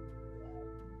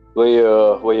 Were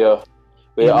your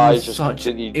eyes just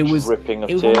completely dripping of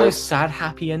tears? It was one of those sad,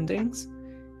 happy endings,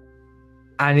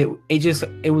 and it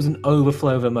was an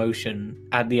overflow of emotion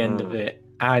at the end of it,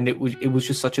 and it was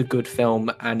just such a good film,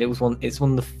 and it's one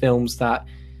of the films that,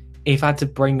 if I had to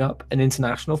bring up an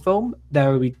international film,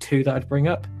 there would be 2 that I'd bring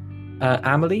up.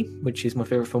 Amélie, which is my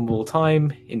favorite film of all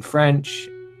time in French,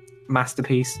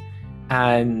 masterpiece,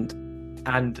 and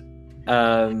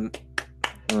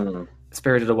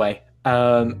Spirited Away.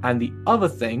 And the other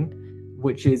thing,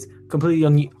 which is completely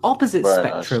on the opposite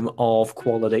spectrum of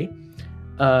quality,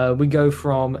 we go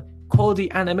from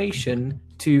quality animation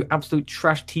to absolute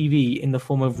trash TV in the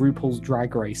form of RuPaul's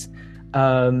Drag Race.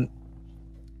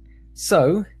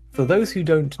 So, for those who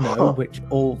don't know, which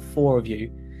all 4 of you,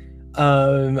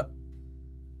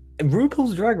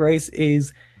 RuPaul's Drag Race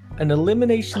is an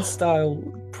elimination-style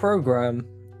program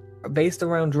based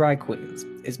around drag queens.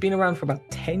 It's been around for about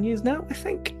 10 years now, I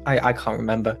think. I can't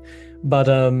remember. But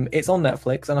it's on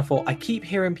Netflix, and I thought, I keep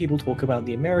hearing people talk about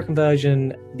the American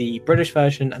version, the British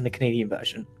version, and the Canadian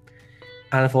version.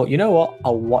 And I thought, you know what?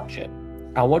 I'll watch it.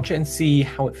 I'll watch it and see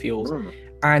how it feels.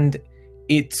 And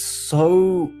it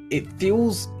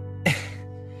feels...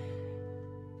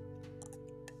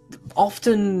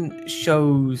 Often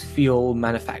shows feel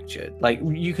manufactured. Like,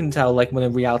 you can tell, like, when a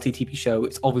reality TV show,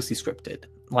 it's obviously scripted.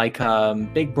 Like,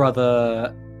 Big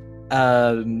Brother,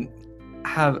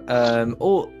 have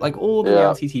all the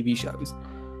reality TV shows.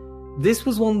 This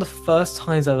was one of the first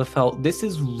times I ever felt this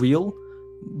is real,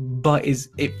 but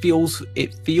it feels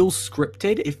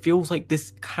scripted. It feels like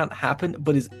this can't happen,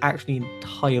 but is actually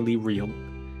entirely real.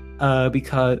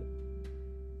 Because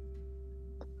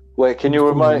wait, can you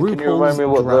remind me what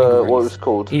it was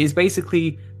called? It is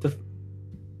basically the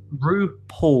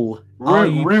RuPaul.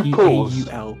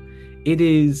 RuPaul. It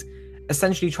is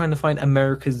essentially trying to find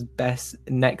America's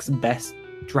next best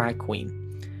drag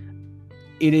queen.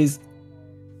 It is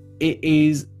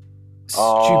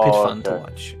stupid fun to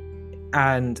watch,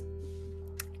 and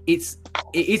it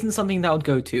isn't something that I would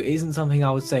go to. It isn't something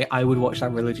I would say I would watch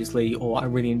that religiously or I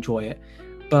really enjoy it.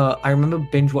 But I remember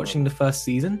binge watching the first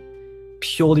season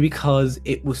purely because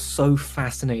it was so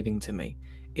fascinating to me.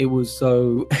 It was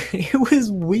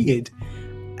weird,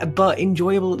 but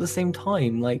enjoyable at the same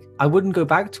time. Like, I wouldn't go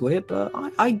back to it, but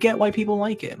I get why people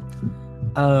like it.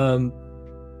 But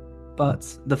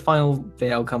the final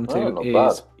bit I'll come to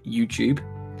is YouTube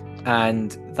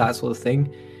and that sort of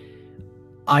thing.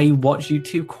 I watch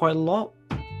YouTube quite a lot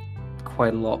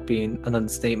being an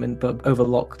understatement, but over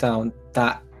lockdown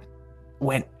that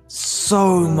went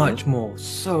so much more.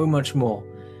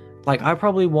 Like, I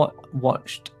probably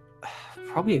watched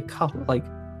a couple, like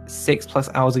 6+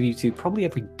 hours of YouTube probably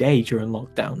every day during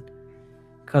lockdown,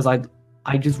 because I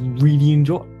just really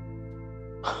enjoy.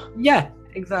 Yeah,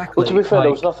 exactly. Well, to be fair,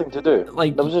 there was nothing to do.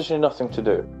 There was actually nothing to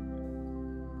do.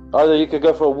 Either you could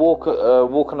go for a walk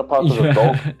on the park with a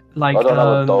dog. Like, I don't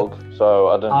have a dog, so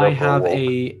I don't. I have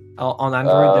on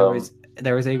Android.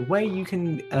 There is a way you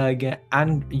can get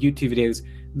YouTube videos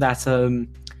that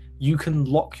you can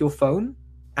lock your phone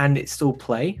and it still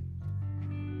play,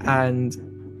 and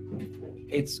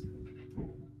it's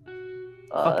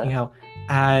fucking hell.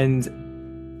 And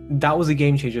that was a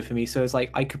game changer for me. So it's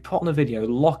like I could put on a video,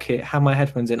 lock it, have my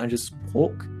headphones in, and just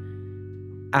walk,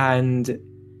 and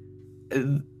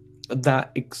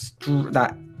that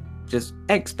just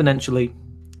exponentially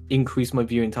increased my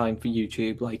viewing time for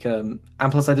YouTube. Like, and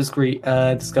plus I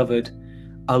discovered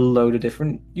a load of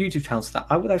different YouTube channels that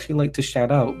I would actually like to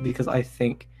shout out because I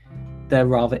think they're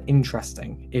rather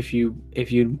interesting. If you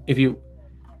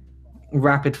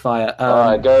rapid fire,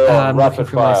 Alright, go on, I'm rapid looking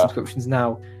through my fire. subscriptions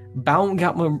now.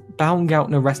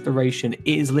 Baumgartner Restoration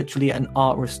is literally an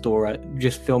art restorer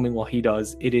just filming what he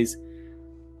does. It is.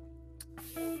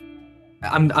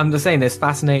 I'm just saying, it's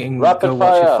fascinating. Rapid Go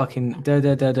watch fire. it. Fucking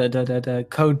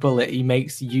Code Bullet. He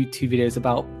makes YouTube videos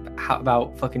about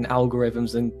fucking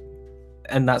algorithms and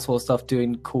that sort of stuff,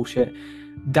 doing cool shit.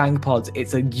 Dank Pods.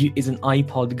 It's an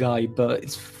iPod guy, but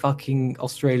it's fucking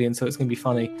Australian, so it's gonna be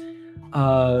funny.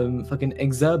 Fucking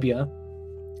Exerbia,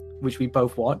 which we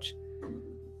both watch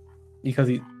because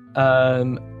he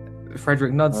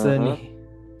Frederick Knudsen.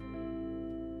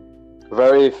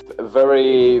 Very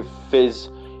fizz.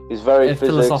 He's very physics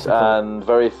philosophical. and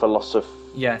very philosophical.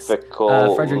 Yes.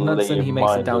 Frederick Knudsen, he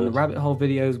makes it down the rabbit hole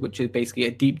videos, which is basically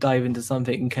a deep dive into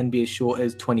something and can be as short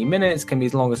as 20 minutes, can be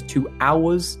as long as 2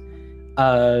 hours.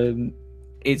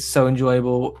 It's so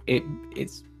enjoyable.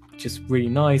 It's just really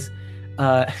nice.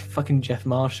 Fucking Jeff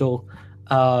Marshall.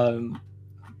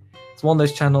 It's one of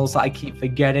those channels that I keep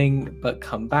forgetting but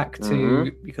come back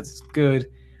to because it's good.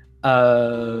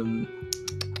 Trying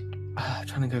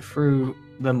to go through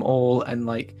them all, and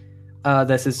like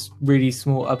there's this really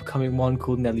small upcoming one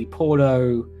called Nelly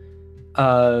Porto.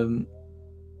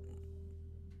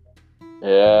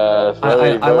 Yeah,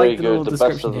 very, I like the very little good. The best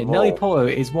description of here. them Nelly all. Porto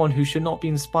is one who should not be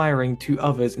inspiring to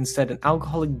others, instead an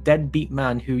alcoholic deadbeat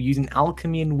man who, using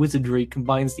alchemy and wizardry,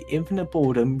 combines the infinite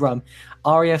boredom, rum,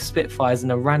 RAF Spitfires,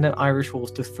 and a random Irish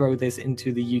horse to throw this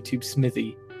into the YouTube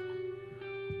smithy.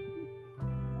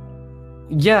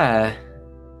 Yeah.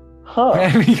 Huh.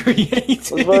 Very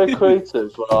creative. I was very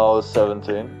creative when I was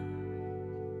 17.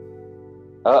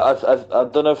 I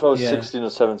don't know if I was 16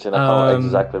 or 17. I can't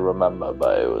exactly remember,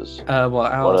 but it was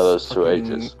one of those two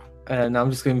ages. Now I'm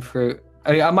just going through.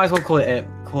 I might as well call it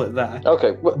that.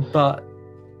 Okay. But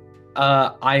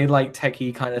I like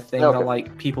techie kind of things. Okay. I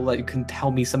like people that can tell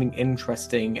me something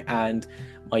interesting, and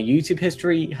my YouTube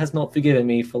history has not forgiven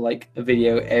me for like a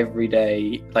video every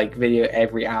day, like video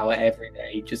every hour, every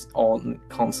day, just on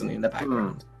constantly in the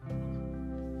background.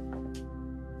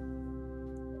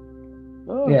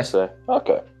 Oh, Yes. so.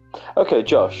 Okay,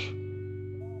 Josh.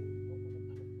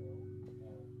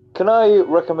 Can I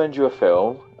recommend you a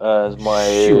film as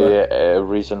my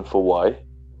reason for why?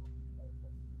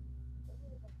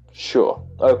 Sure.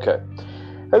 Okay.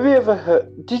 Have you ever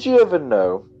heard? Did you ever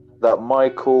know that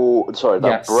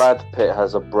Brad Pitt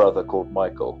has a brother called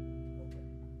Michael?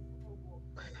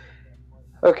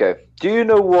 Okay. Do you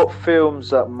know what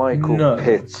films that Michael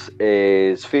Pitt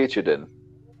is featured in?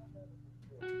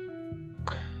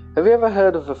 Have you ever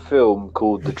heard of a film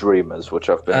called The Dreamers, which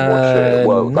I've been watching?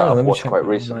 Well, that I've watched quite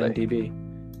recently. IMDb.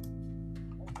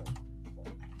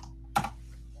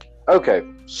 Okay,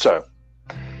 so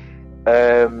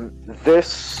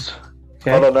this.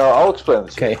 Okay. Hold on, no, I'll explain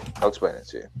it to you. Okay. I'll explain it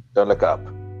to you. Don't look up.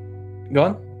 Go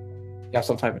on. Yeah,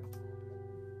 stop typing.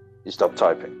 You stop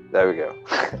typing. There we go.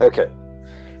 Okay,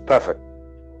 perfect.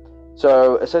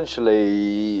 So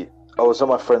essentially, I was at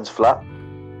my friend's flat.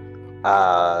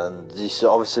 And this,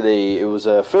 obviously it was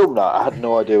a film night. I had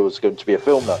no idea it was going to be a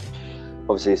film night.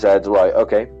 Obviously he said, right,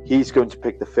 okay, he's going to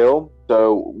pick the film.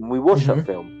 So when we watched that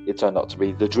film, it turned out to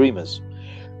be The Dreamers.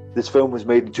 This film was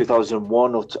made in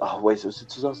 2001 or was it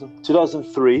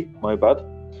 2003? My bad.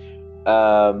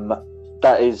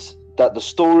 That the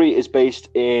story is based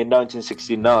in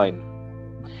 1969.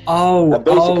 Oh, and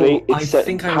basically it's I set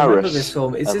think in I Paris, remember this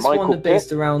film. Is and this Michael one that based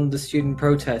Pitt- around the student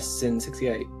protests in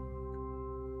 '68?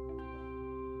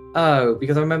 Oh,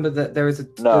 because I remember that there's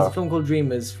a film called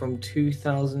Dreamers from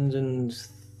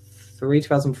 2003,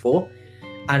 2004,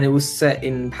 and it was set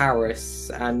in Paris,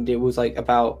 and it was like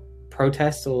about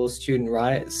protests or student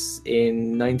riots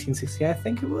in 1968, I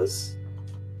think it was.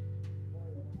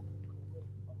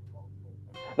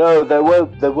 No, there were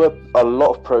a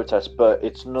lot of protests, but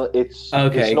it's not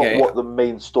what the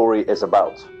main story is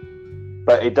about.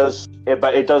 But it does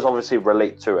obviously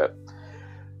relate to it.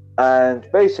 And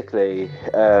basically,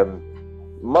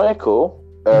 Michael,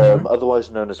 otherwise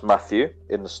known as Matthew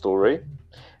in the story,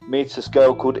 meets this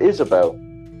girl called Isabel,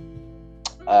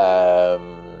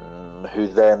 who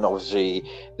then obviously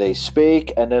they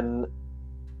speak, and then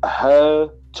her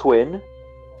twin,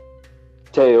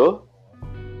 Theo,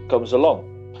 comes along.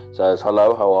 says,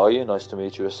 "Hello, how are you? Nice to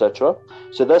meet you," etc.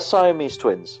 So they're Siamese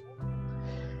twins,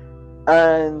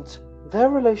 and their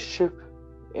relationship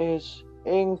is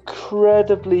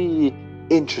incredibly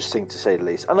interesting, to say the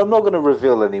least. And I'm not going to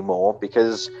reveal any more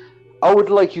because I would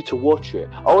like you to watch it.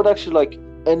 I would actually like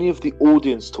any of the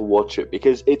audience to watch it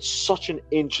because it's such an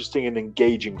interesting and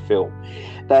engaging film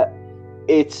that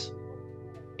it's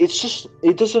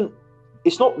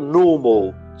not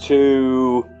normal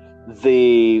to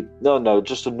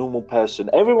just a normal person.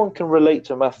 Everyone can relate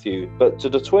to Matthew, but to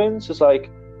the twins, it's like,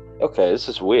 okay, this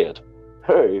is weird.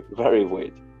 Very, very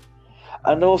weird.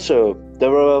 And also,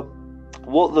 there are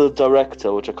what the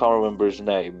director, which I can't remember his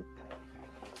name,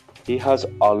 he has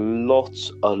a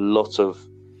lot of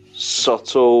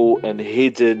subtle and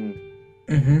hidden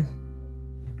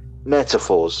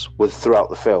metaphors throughout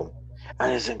the film,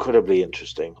 and it's incredibly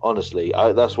interesting. Honestly,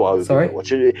 that's what I would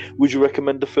watch. Would you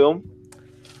recommend the film?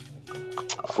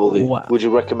 Would you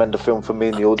recommend a film for me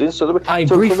in the audience? I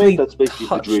briefly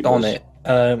touched on it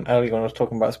earlier when I was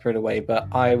talking about Spirit Away, but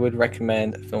I would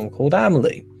recommend a film called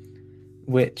Amelie,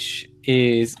 which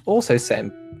is also set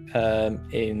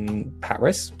in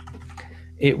Paris.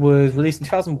 It was released in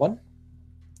 2001.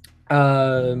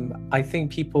 I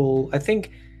think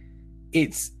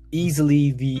it's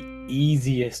easily the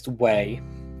easiest way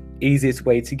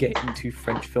to get into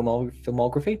French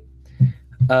filmography.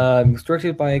 It was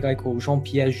directed by a guy called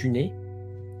Jean-Pierre Jeunet.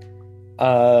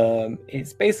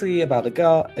 It's basically about a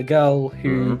girl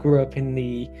who grew up in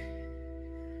the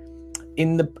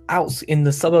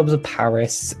suburbs of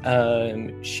Paris.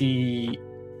 She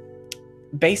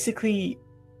basically,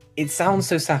 it sounds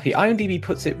so sappy. IMDb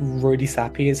puts it really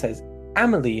sappy. It says,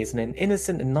 Amelie is an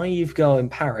innocent and naive girl in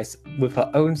Paris. With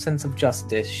her own sense of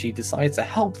justice, she decides to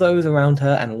help those around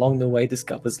her and along the way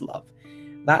discovers love.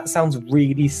 That sounds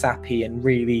really sappy and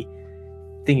really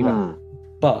thingy about,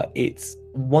 but it's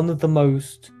one of the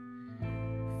most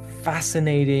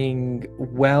fascinating,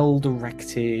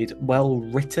 well-directed,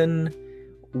 well-written,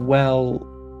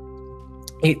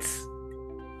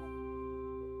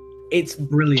 it's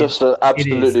brilliant. Just an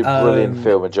absolutely brilliant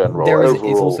film in general.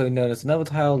 It's also known as another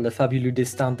title, Le Fabuleux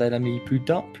Destin d'un ami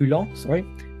Poulain. Sorry,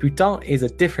 Putain is a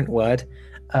different word.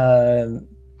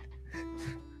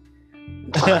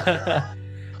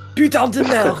 Putain de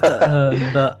merde.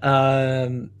 But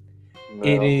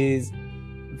it is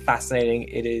fascinating.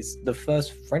 It is the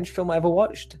first French film I ever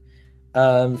watched.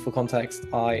 For context,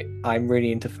 I'm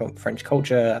really into French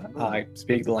culture. I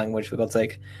speak the language, for God's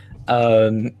sake.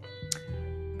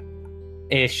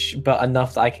 Ish, but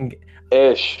enough that I can.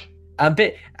 Ish. Un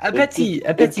petit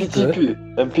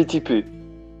peu.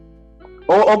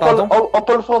 On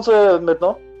parle français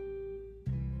maintenant.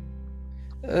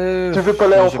 Tu veux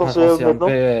parler en français maintenant?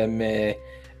 Mais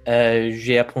je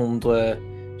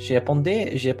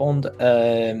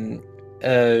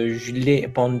l'ai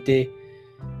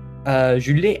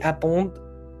appris.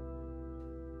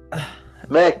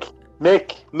 Mec.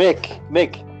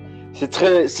 C'est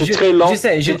très lent. Je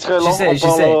sais.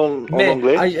 En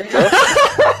anglais.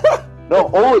 Non,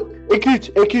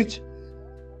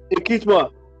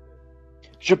 écoute-moi.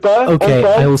 Je parle. Okay,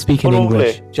 I will speak in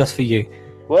English just for you.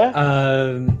 What?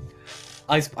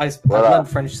 I've learned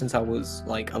French since I was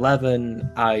like 11.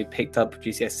 I picked up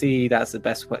GCSE. That's the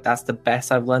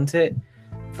best I've learned it.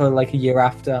 For like a year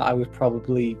after, I was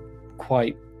probably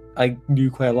I knew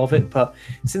quite a lot of it, but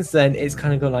since then it's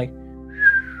kind of gone like.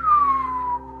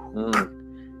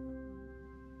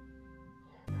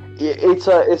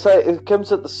 It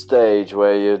comes at the stage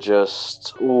where you're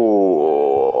just,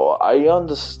 I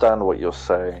understand what you're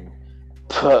saying,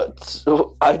 but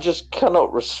I just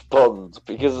cannot respond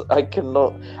because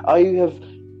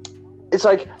it's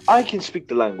like I can speak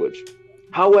the language,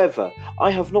 however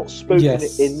I have not spoken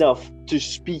it enough to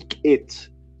speak it,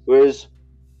 whereas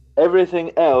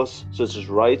everything else, such as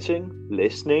writing,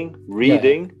 listening,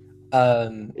 reading,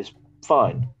 is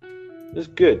fine. It's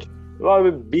good. I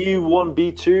would B1,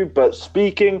 B2, but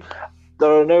speaking, there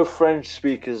are no French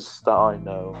speakers that I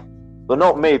know. But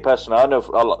not me personally. I know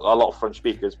a lot of French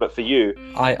speakers, but for you,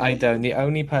 I don't. The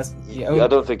only person, I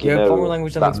don't think you know foreign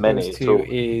language I'm that many exposed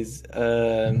to is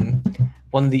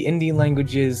one of the Indian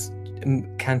languages,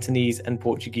 Cantonese and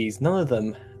Portuguese. None of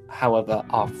them, however,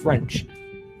 are French.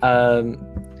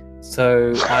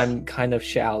 So I'm kind of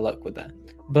shit out of luck with that.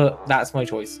 But that's my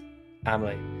choice,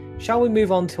 Amelie. Shall we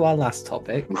move on to our last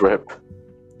topic? Rip.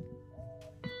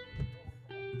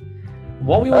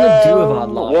 What we want to do with our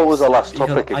lives. What was our last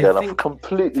topic again? I've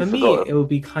completely forgotten. For me, it would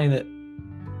be kind of.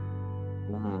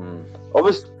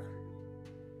 Obviously,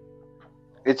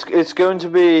 it's going to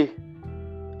be.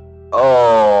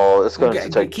 Oh, Oh, it's going to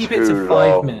take keep too it to 5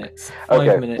 long. minutes.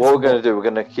 Okay, minutes. what we're going to do, we're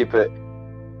going to keep it...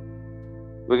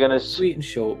 We're going to... Sweet and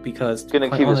short, because... Going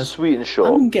to keep it sweet and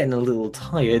short. I'm getting a little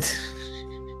tired.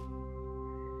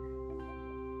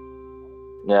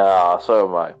 Yeah, so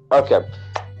am I. Okay,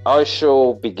 I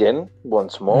shall begin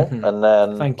once more, and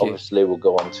then obviously we'll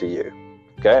go on to you.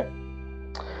 Okay?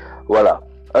 Voila.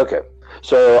 Okay,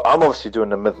 so I'm obviously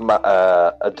doing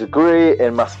a degree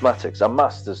in mathematics, a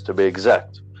master's to be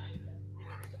exact.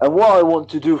 And what I want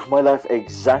to do for my life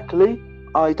exactly,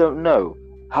 I don't know.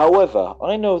 However,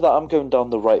 I know that I'm going down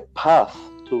the right path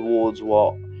towards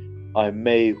what I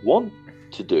may want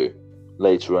to do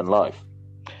later in life.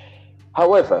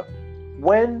 However,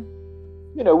 when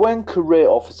career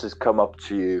officers come up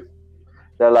to you,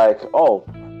 they're like, oh,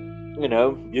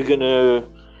 you're going to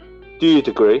do your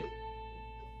degree,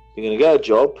 you're going to get a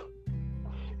job,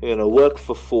 you're going to work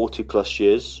for 40 plus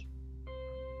years,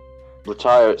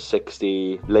 retire at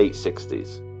 60, late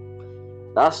 60s.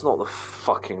 That's not the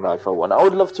fucking life I want. I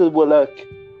would love to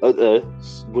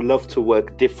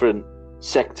work different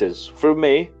sectors. For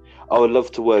me, I would love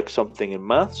to work something in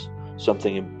maths,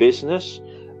 something in business,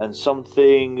 and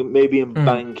something maybe in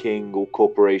banking or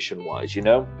corporation wise,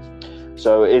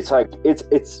 So it's like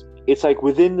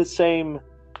within the same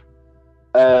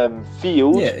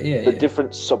field, but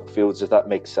different subfields, if that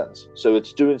makes sense. So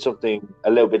it's doing something a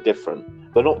little bit different,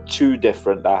 but not too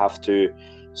different that I have to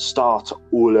start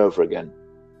all over again.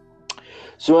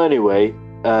 So anyway,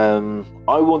 I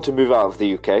want to move out of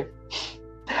the UK.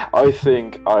 I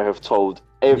think I have told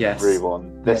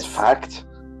everyone this fact.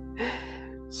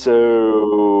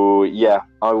 So yeah,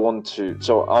 I want to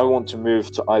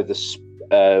move to either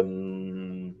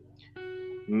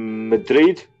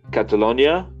Madrid,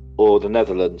 Catalonia, or the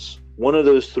Netherlands. One of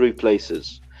those three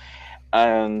places.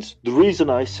 And the reason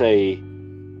I say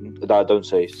that I don't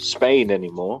say Spain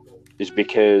anymore is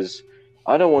because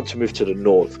I don't want to move to the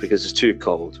north because it's too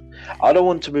cold. I don't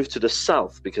want to move to the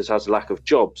south because it has a lack of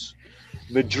jobs.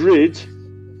 Madrid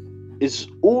is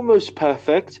almost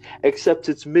perfect, except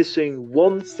it's missing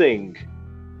one thing.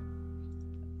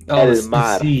 El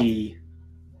mar. The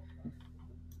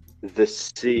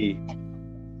sea.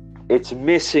 It's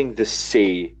missing the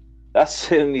sea. That's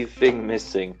the only thing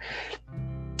missing.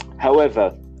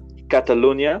 However,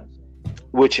 Catalonia,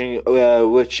 which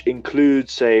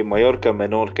includes, say, Mallorca,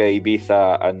 Menorca,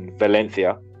 Ibiza, and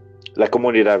Valencia, La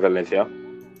Comunidad Valencia,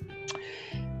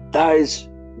 that has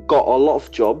got a lot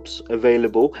of jobs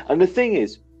available. And the thing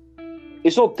is,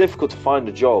 it's not difficult to find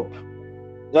a job.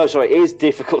 No, sorry, it is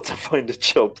difficult to find a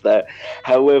job there.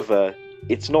 However,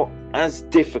 it's not as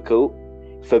difficult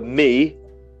for me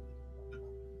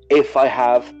if I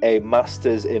have a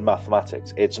master's in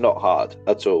mathematics. It's not hard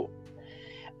at all.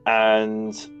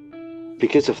 And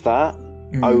because of that,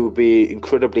 I will be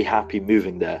incredibly happy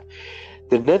moving there.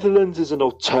 The Netherlands is an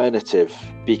alternative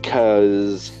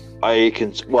because I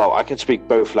can speak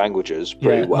both languages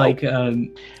pretty well. Like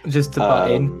just to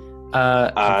butt in,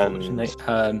 unfortunately,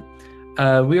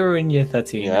 we were in year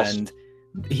 13, and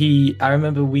I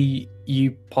remember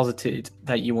you posited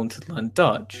that you wanted to learn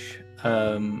Dutch,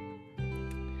 and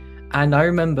I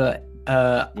remember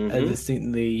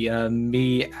distinctly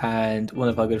me and one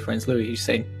of our good friends, Louis,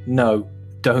 saying, "No,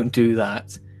 don't do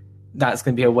that. That's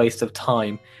going to be a waste of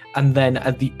time." And then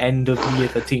at the end of year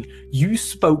 13, you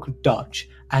spoke Dutch,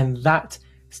 and that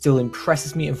still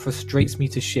impresses me and frustrates me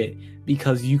to shit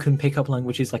because you can pick up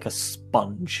languages like a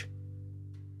sponge.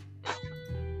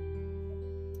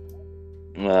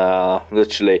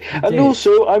 Literally. And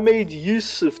also, I made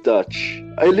use of Dutch.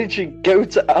 I literally go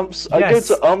to Amsterdam as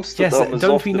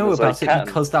don't we know often about as I it can.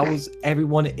 because that was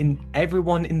everyone in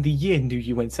the year knew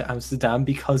you went to Amsterdam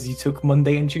because you took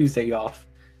Monday and Tuesday off.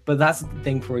 But that's the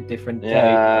thing for a different day.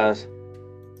 Yes.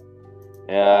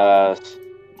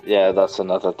 Yeah, that's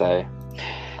another day.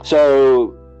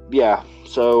 So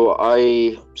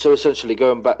essentially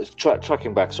going back,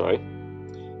 tracking back, sorry.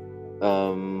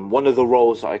 One of the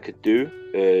roles that I could do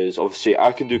is, obviously,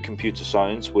 I can do computer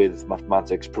science with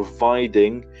mathematics,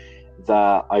 providing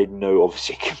that I know,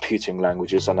 obviously, computing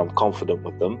languages and I'm confident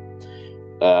with them.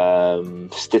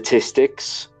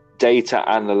 Statistics, data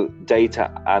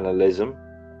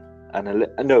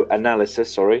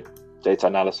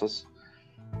analysis,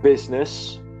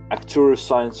 business, actuarial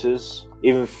sciences,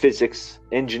 even physics,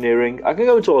 engineering. I can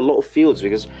go into a lot of fields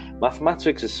because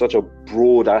mathematics is such a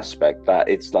broad aspect that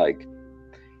it's like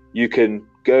you can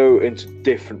go into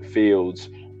different fields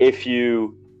if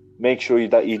you make sure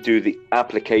that you do the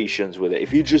applications with it.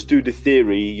 If you just do the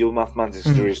theory, your mathematics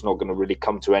degree is not going to really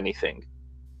come to anything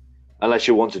unless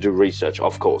you want to do research,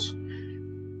 of course.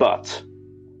 But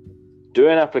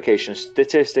doing applications,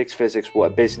 statistics, physics,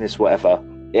 what business, whatever,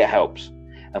 it helps.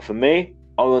 And for me,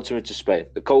 I want to move to Spain.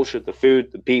 The culture, the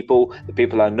food, the people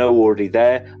I know already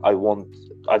there. I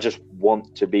just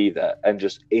want to be there and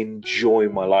just enjoy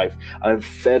my life. I'm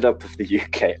fed up of the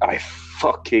UK. I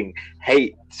fucking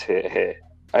hate it here.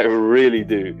 I really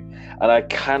do. And I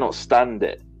cannot stand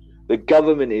it. The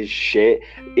government is shit.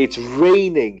 It's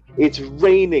raining. It's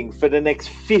raining for the next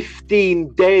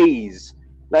 15 days.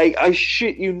 Like, I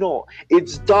shit you not.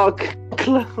 It's dark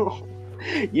cloud.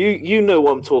 You know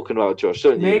what I'm talking about, Josh,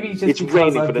 don't you? Maybe just it's because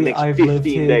raining for the next 15 lived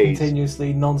here days.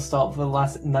 Continuously, non-stop for the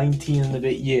last 19 and a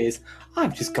bit years.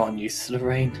 I've just gotten used to the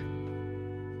rain.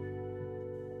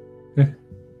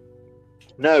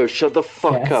 No, shut the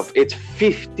fuck up. It's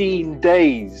 15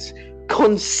 days.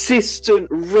 Consistent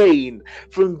rain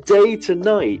from day to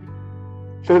night.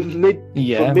 From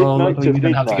midnight to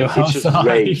midnight. It's just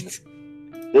rain.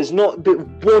 There's not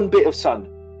one bit of sun.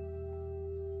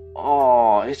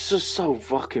 Oh, it's just so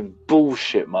fucking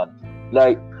bullshit, man.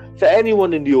 Like, for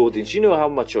anyone in the audience, you know how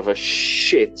much of a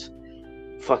shit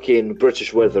fucking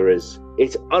British weather is.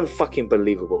 It's unfucking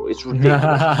believable. It's ridiculous.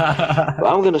 But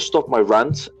I'm gonna stop my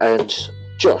rant and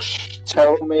Josh,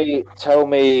 tell me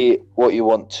what you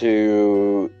want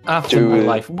to after do my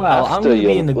life. Well, I'm gonna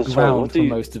be in the ground for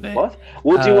most of it.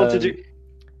 What do you want to do?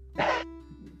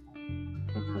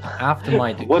 After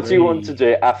my degree. What do you want to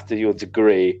do after your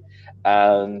degree?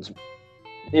 And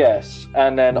yes,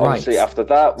 and then obviously after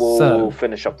that we'll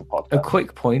finish up the podcast. A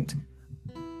quick point.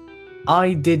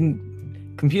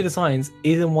 Computer science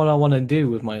isn't what I want to do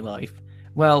with my life.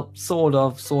 Well, sort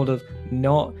of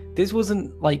not. This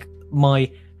wasn't like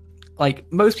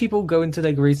most people go into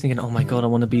their degrees thinking, oh my god, I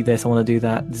want to be this, I want to do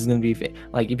that, this is going to be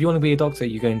like, if you want to be a doctor,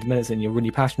 you go into medicine, you're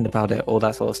really passionate about it, all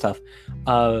that sort of stuff.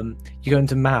 You go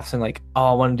into maths and like,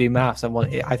 oh, I want to do maths,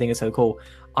 I think it's so cool.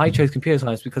 I chose computer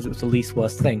science because it was the least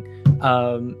worst thing.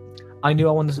 I knew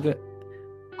I wanted to go.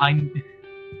 I knew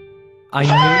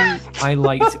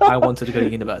I wanted to go to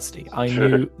university. I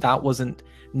knew that wasn't.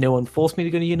 No one forced me to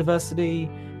go to university.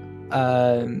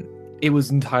 It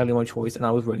was entirely my choice, and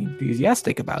I was really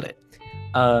enthusiastic about it.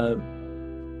 Go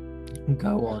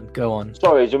on.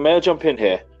 Sorry, may I jump in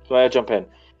here? Do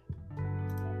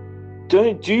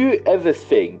you ever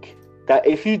think that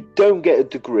if you don't get a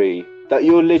degree, that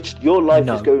your life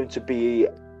is going to be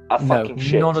a fucking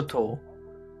shit? No, not at all.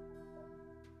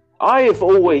 I've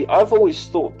always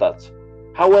thought that.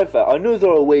 However, I know there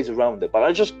are ways around it, but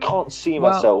I just can't see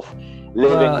myself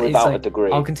living without a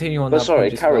degree. I'll continue on that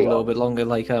point just for a little bit longer.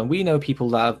 Like, we know people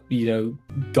that have,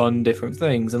 done different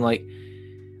things, and like,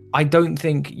 I don't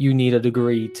think you need a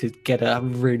degree to get a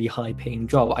really high-paying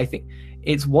job. I think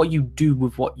it's what you do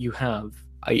with what you have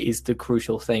is the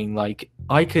crucial thing. Like,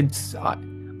 I could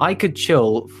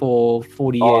chill for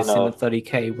 40 years in a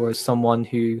 30k, whereas someone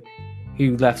who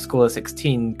left school at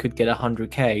 16 could get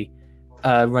 100k,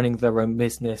 running their own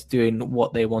business, doing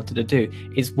what they wanted to do.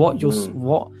 It's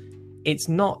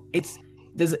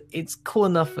it's cool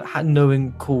enough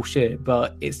knowing cool shit,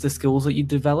 but it's the skills that you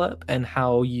develop and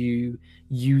how you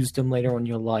use them later on in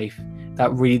your life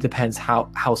that really depends how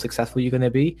successful you're going to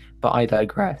be. But I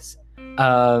digress.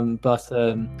 I knew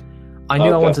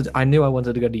I wanted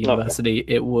to go to university.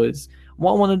 It was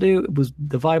what I wanted to do. It was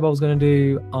the vibe I was going to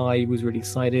do. I was really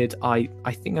excited. I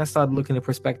think I started looking at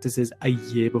prospectuses a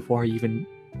year before I even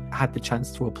had the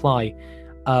chance to apply.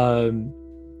 I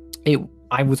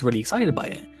was really excited by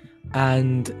it.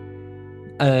 And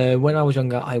when I was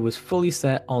younger, I was fully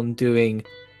set on doing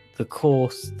the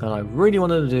course that I really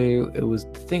wanted to do. It was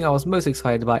the thing I was most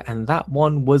excited about, and that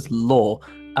one was law.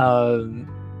 When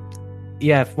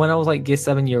I was like year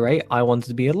 7, year 8, I wanted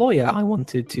to be a lawyer. I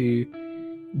wanted to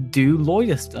do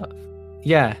lawyer stuff.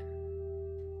 Yeah.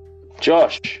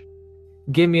 Josh,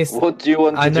 give me a what do you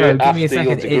want to do after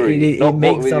your degree? It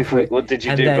makes up for it. What did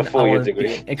you do before your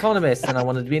degree? Economist, and I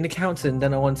wanted to be an accountant,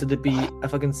 then I wanted to be a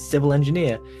fucking civil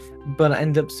engineer. But I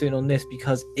ended up soon on this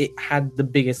because it had the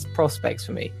biggest prospects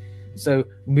for me. So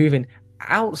moving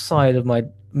out of my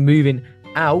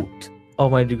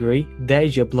degree,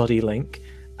 there's your bloody link.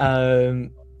 The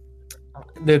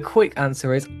quick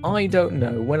answer is I don't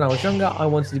know. When I was younger, I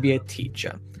wanted to be a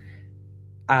teacher.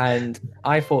 And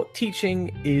I thought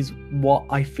teaching is what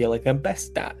I feel like I'm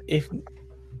best at.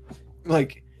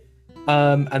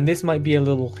 And this might be a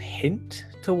little hint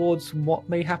towards what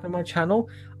may happen on my channel.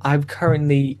 I've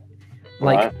currently,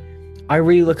 I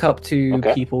really look up to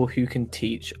people who can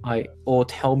teach or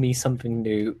tell me something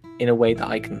new in a way that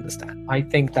I can understand. I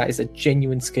think that is a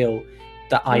genuine skill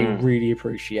that I really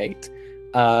appreciate.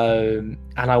 And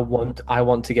I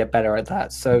want to get better at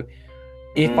that. So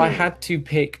if I had to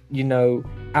pick,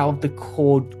 out of the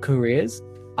core careers,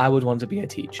 I would want to be a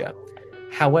teacher.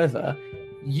 However,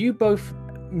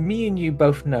 me and you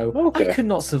both know I could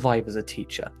not survive as a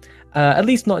teacher, at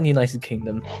least not in the United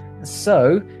Kingdom.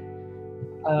 So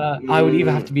I would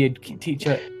either have to be a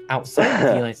teacher outside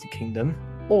the United Kingdom,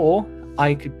 or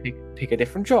I could pick a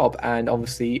different job. And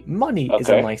obviously, money is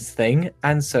a nice thing,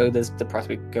 and so there's the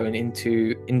prospect of going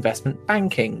into investment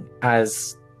banking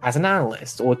as an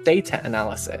analyst or data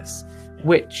analysis,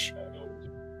 which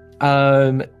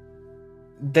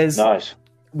there's nice.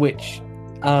 Which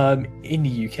in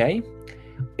the UK,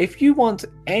 if you want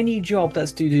any job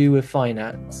that's to do with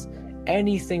finance,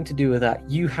 anything to do with that,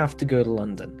 you have to go to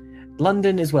London.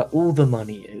 London is where all the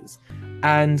money is.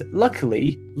 And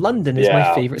luckily, London is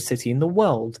my favorite city in the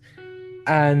world.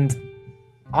 And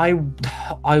I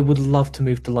would love to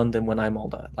move to London when I'm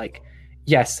older. Like,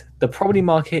 yes, the property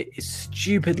market is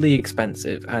stupidly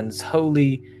expensive, and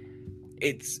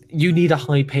you need a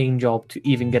high-paying job to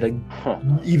even get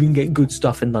good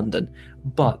stuff in London.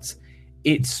 But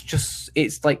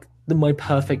it's like my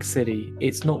perfect city.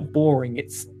 It's not boring.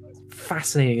 It's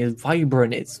fascinating. It's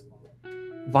vibrant.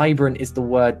 Vibrant is the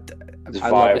word. I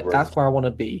love it. That's where I want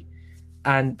to be,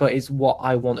 but it's what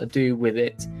I want to do with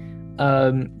it.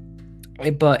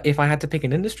 But if I had to pick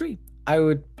an industry, it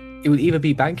would either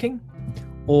be banking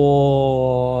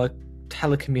or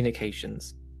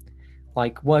telecommunications,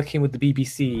 like working with the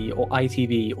BBC or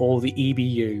ITV or the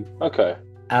EBU. Okay.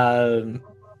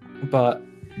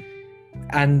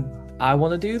 And I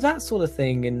want to do that sort of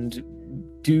thing and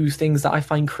do things that I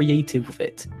find creative with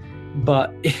it.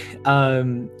 But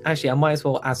actually, I might as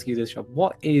well ask you this, Rob.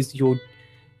 What is your,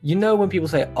 when people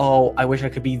say, "Oh, I wish I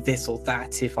could be this or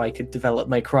that if I could develop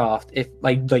my craft," if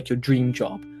like your dream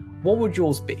job, what would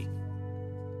yours be?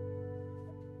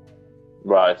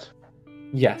 Right.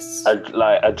 Yes.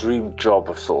 A dream job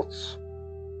of sorts.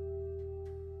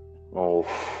 Oh.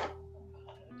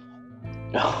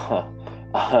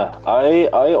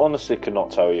 I honestly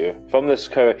cannot tell you. From this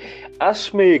career,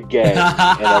 ask me again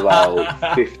in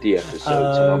about 50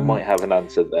 episodes, and I might have an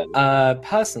answer then.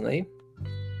 Personally,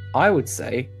 I would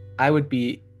say I would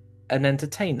be an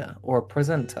entertainer or a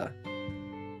presenter.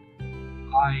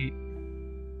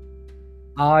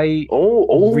 I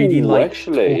really like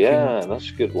actually, that's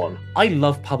a good one. I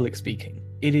love public speaking.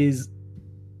 It is,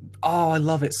 I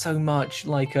love it so much.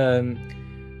 Like,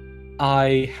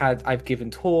 I've given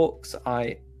talks.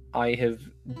 I have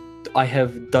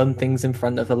done things in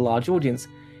front of a large audience,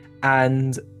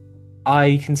 and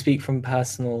I can speak from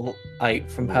personal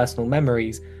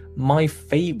memories. One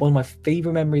of my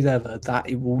favorite memories ever that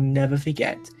I will never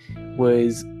forget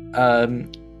was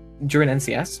during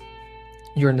NCS,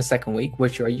 during the second week,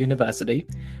 which you're at university.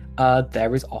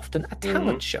 There is often a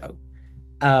talent show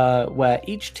where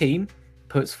each team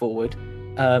puts forward,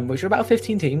 which are about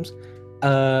 15 teams.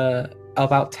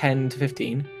 About 10 to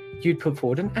 15, you'd put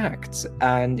forward an act,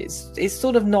 and it's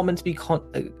sort of not meant to be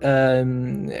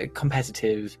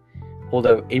competitive,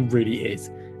 although it really is.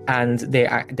 And they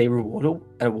award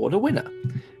a winner,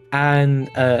 and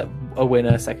a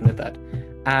winner, second and third.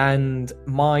 And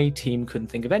my team couldn't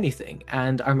think of anything,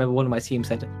 and I remember one of my team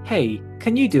said, "Hey,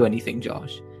 can you do anything,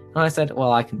 Josh?" And I said,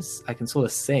 "Well, I can sort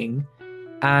of sing,"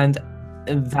 and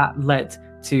that led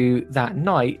to that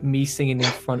night me singing in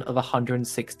front of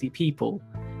 160 people,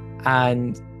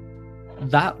 and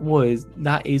that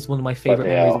is one of my favorite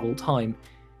memories of all time,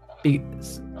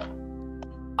 because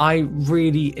I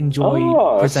really enjoy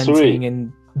presenting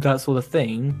and that sort of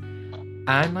thing,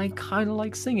 and I kind of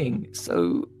like singing.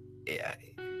 So if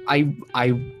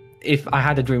I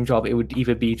had a dream job, it would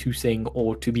either be to sing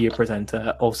or to be a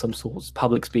presenter of some sort,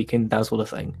 public speaking, that sort of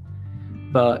thing.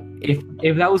 But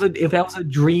if that was a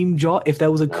dream job, if there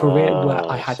was a career where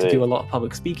I had to do a lot of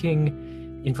public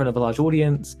speaking in front of a large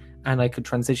audience, and I could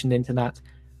transition into that,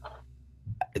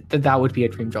 that would be a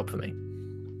dream job for me.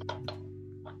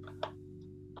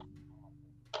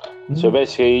 So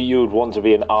basically, you would want to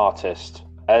be an artist,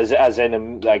 as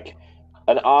in like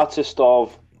an artist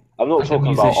of. I'm not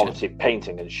talking about obviously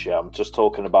painting and shit. I'm just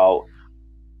talking about.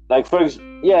 Like,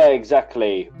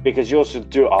 exactly, because you also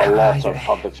do a lot of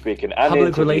public speaking and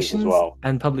public relations as well.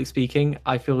 And public speaking,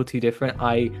 I feel are two different.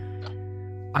 I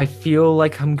feel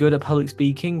like I'm good at public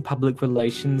speaking. Public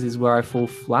relations is where I fall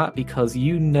flat, because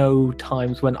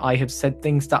times when I have said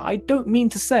things that I don't mean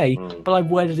to say, but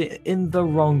I've worded it in the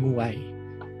wrong way.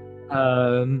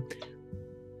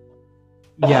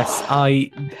 Yes,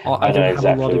 I don't have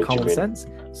a lot of common sense,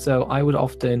 so I would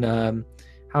often,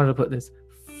 how did I put this?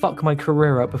 Fuck my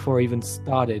career up before I even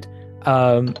started.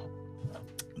 But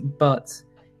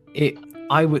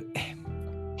I would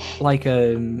like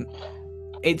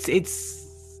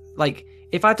it's like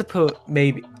if I had to put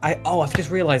maybe I've just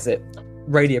realised it.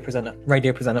 Radio presenter.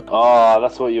 Oh,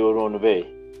 that's what you would want to be.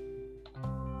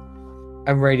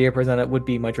 A radio presenter would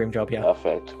be my dream job. Yeah.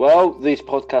 Perfect. Well, these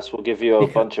podcasts will give you a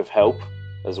bunch of help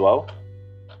as well.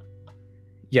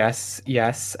 Yes.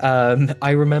 I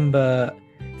remember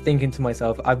thinking to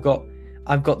myself, I've got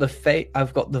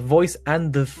the voice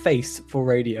and the face for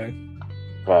radio.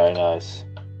 Very nice.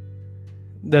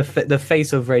 The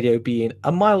face of radio being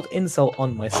a mild insult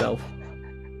on myself.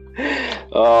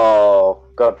 Oh,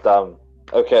 goddamn.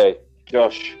 Okay,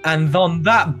 Josh. And on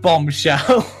that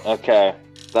bombshell. Okay,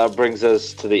 that brings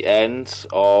us to the end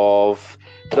of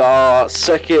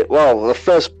the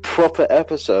first proper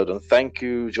episode. And thank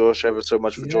you, Josh, ever so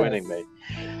much for joining me.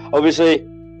 Obviously,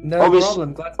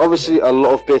 problem. Obviously, a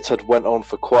lot of bits had went on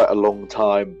for quite a long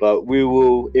time, but we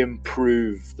will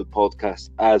improve the podcast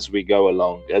as we go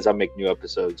along, as I make new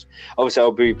episodes. Obviously,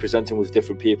 I'll be presenting with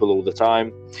different people all the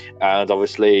time, and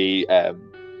obviously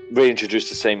reintroduce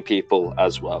the same people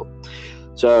as well.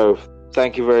 So,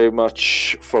 thank you very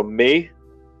much from me.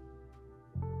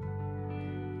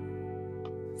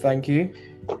 Thank you.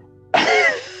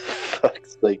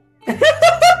 Fuck's sake.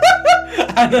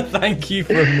 And a thank you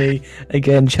from me.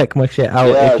 Again, check my shit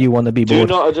out if you want to be bored.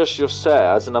 Do not adjust your set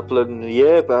as an upload in the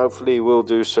year, but hopefully we'll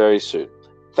do very soon.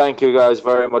 Thank you guys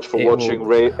very much for watching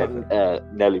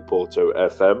Nelly Porto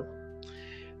FM.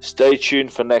 Stay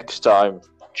tuned for next time.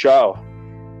 Ciao.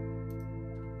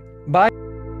 Bye.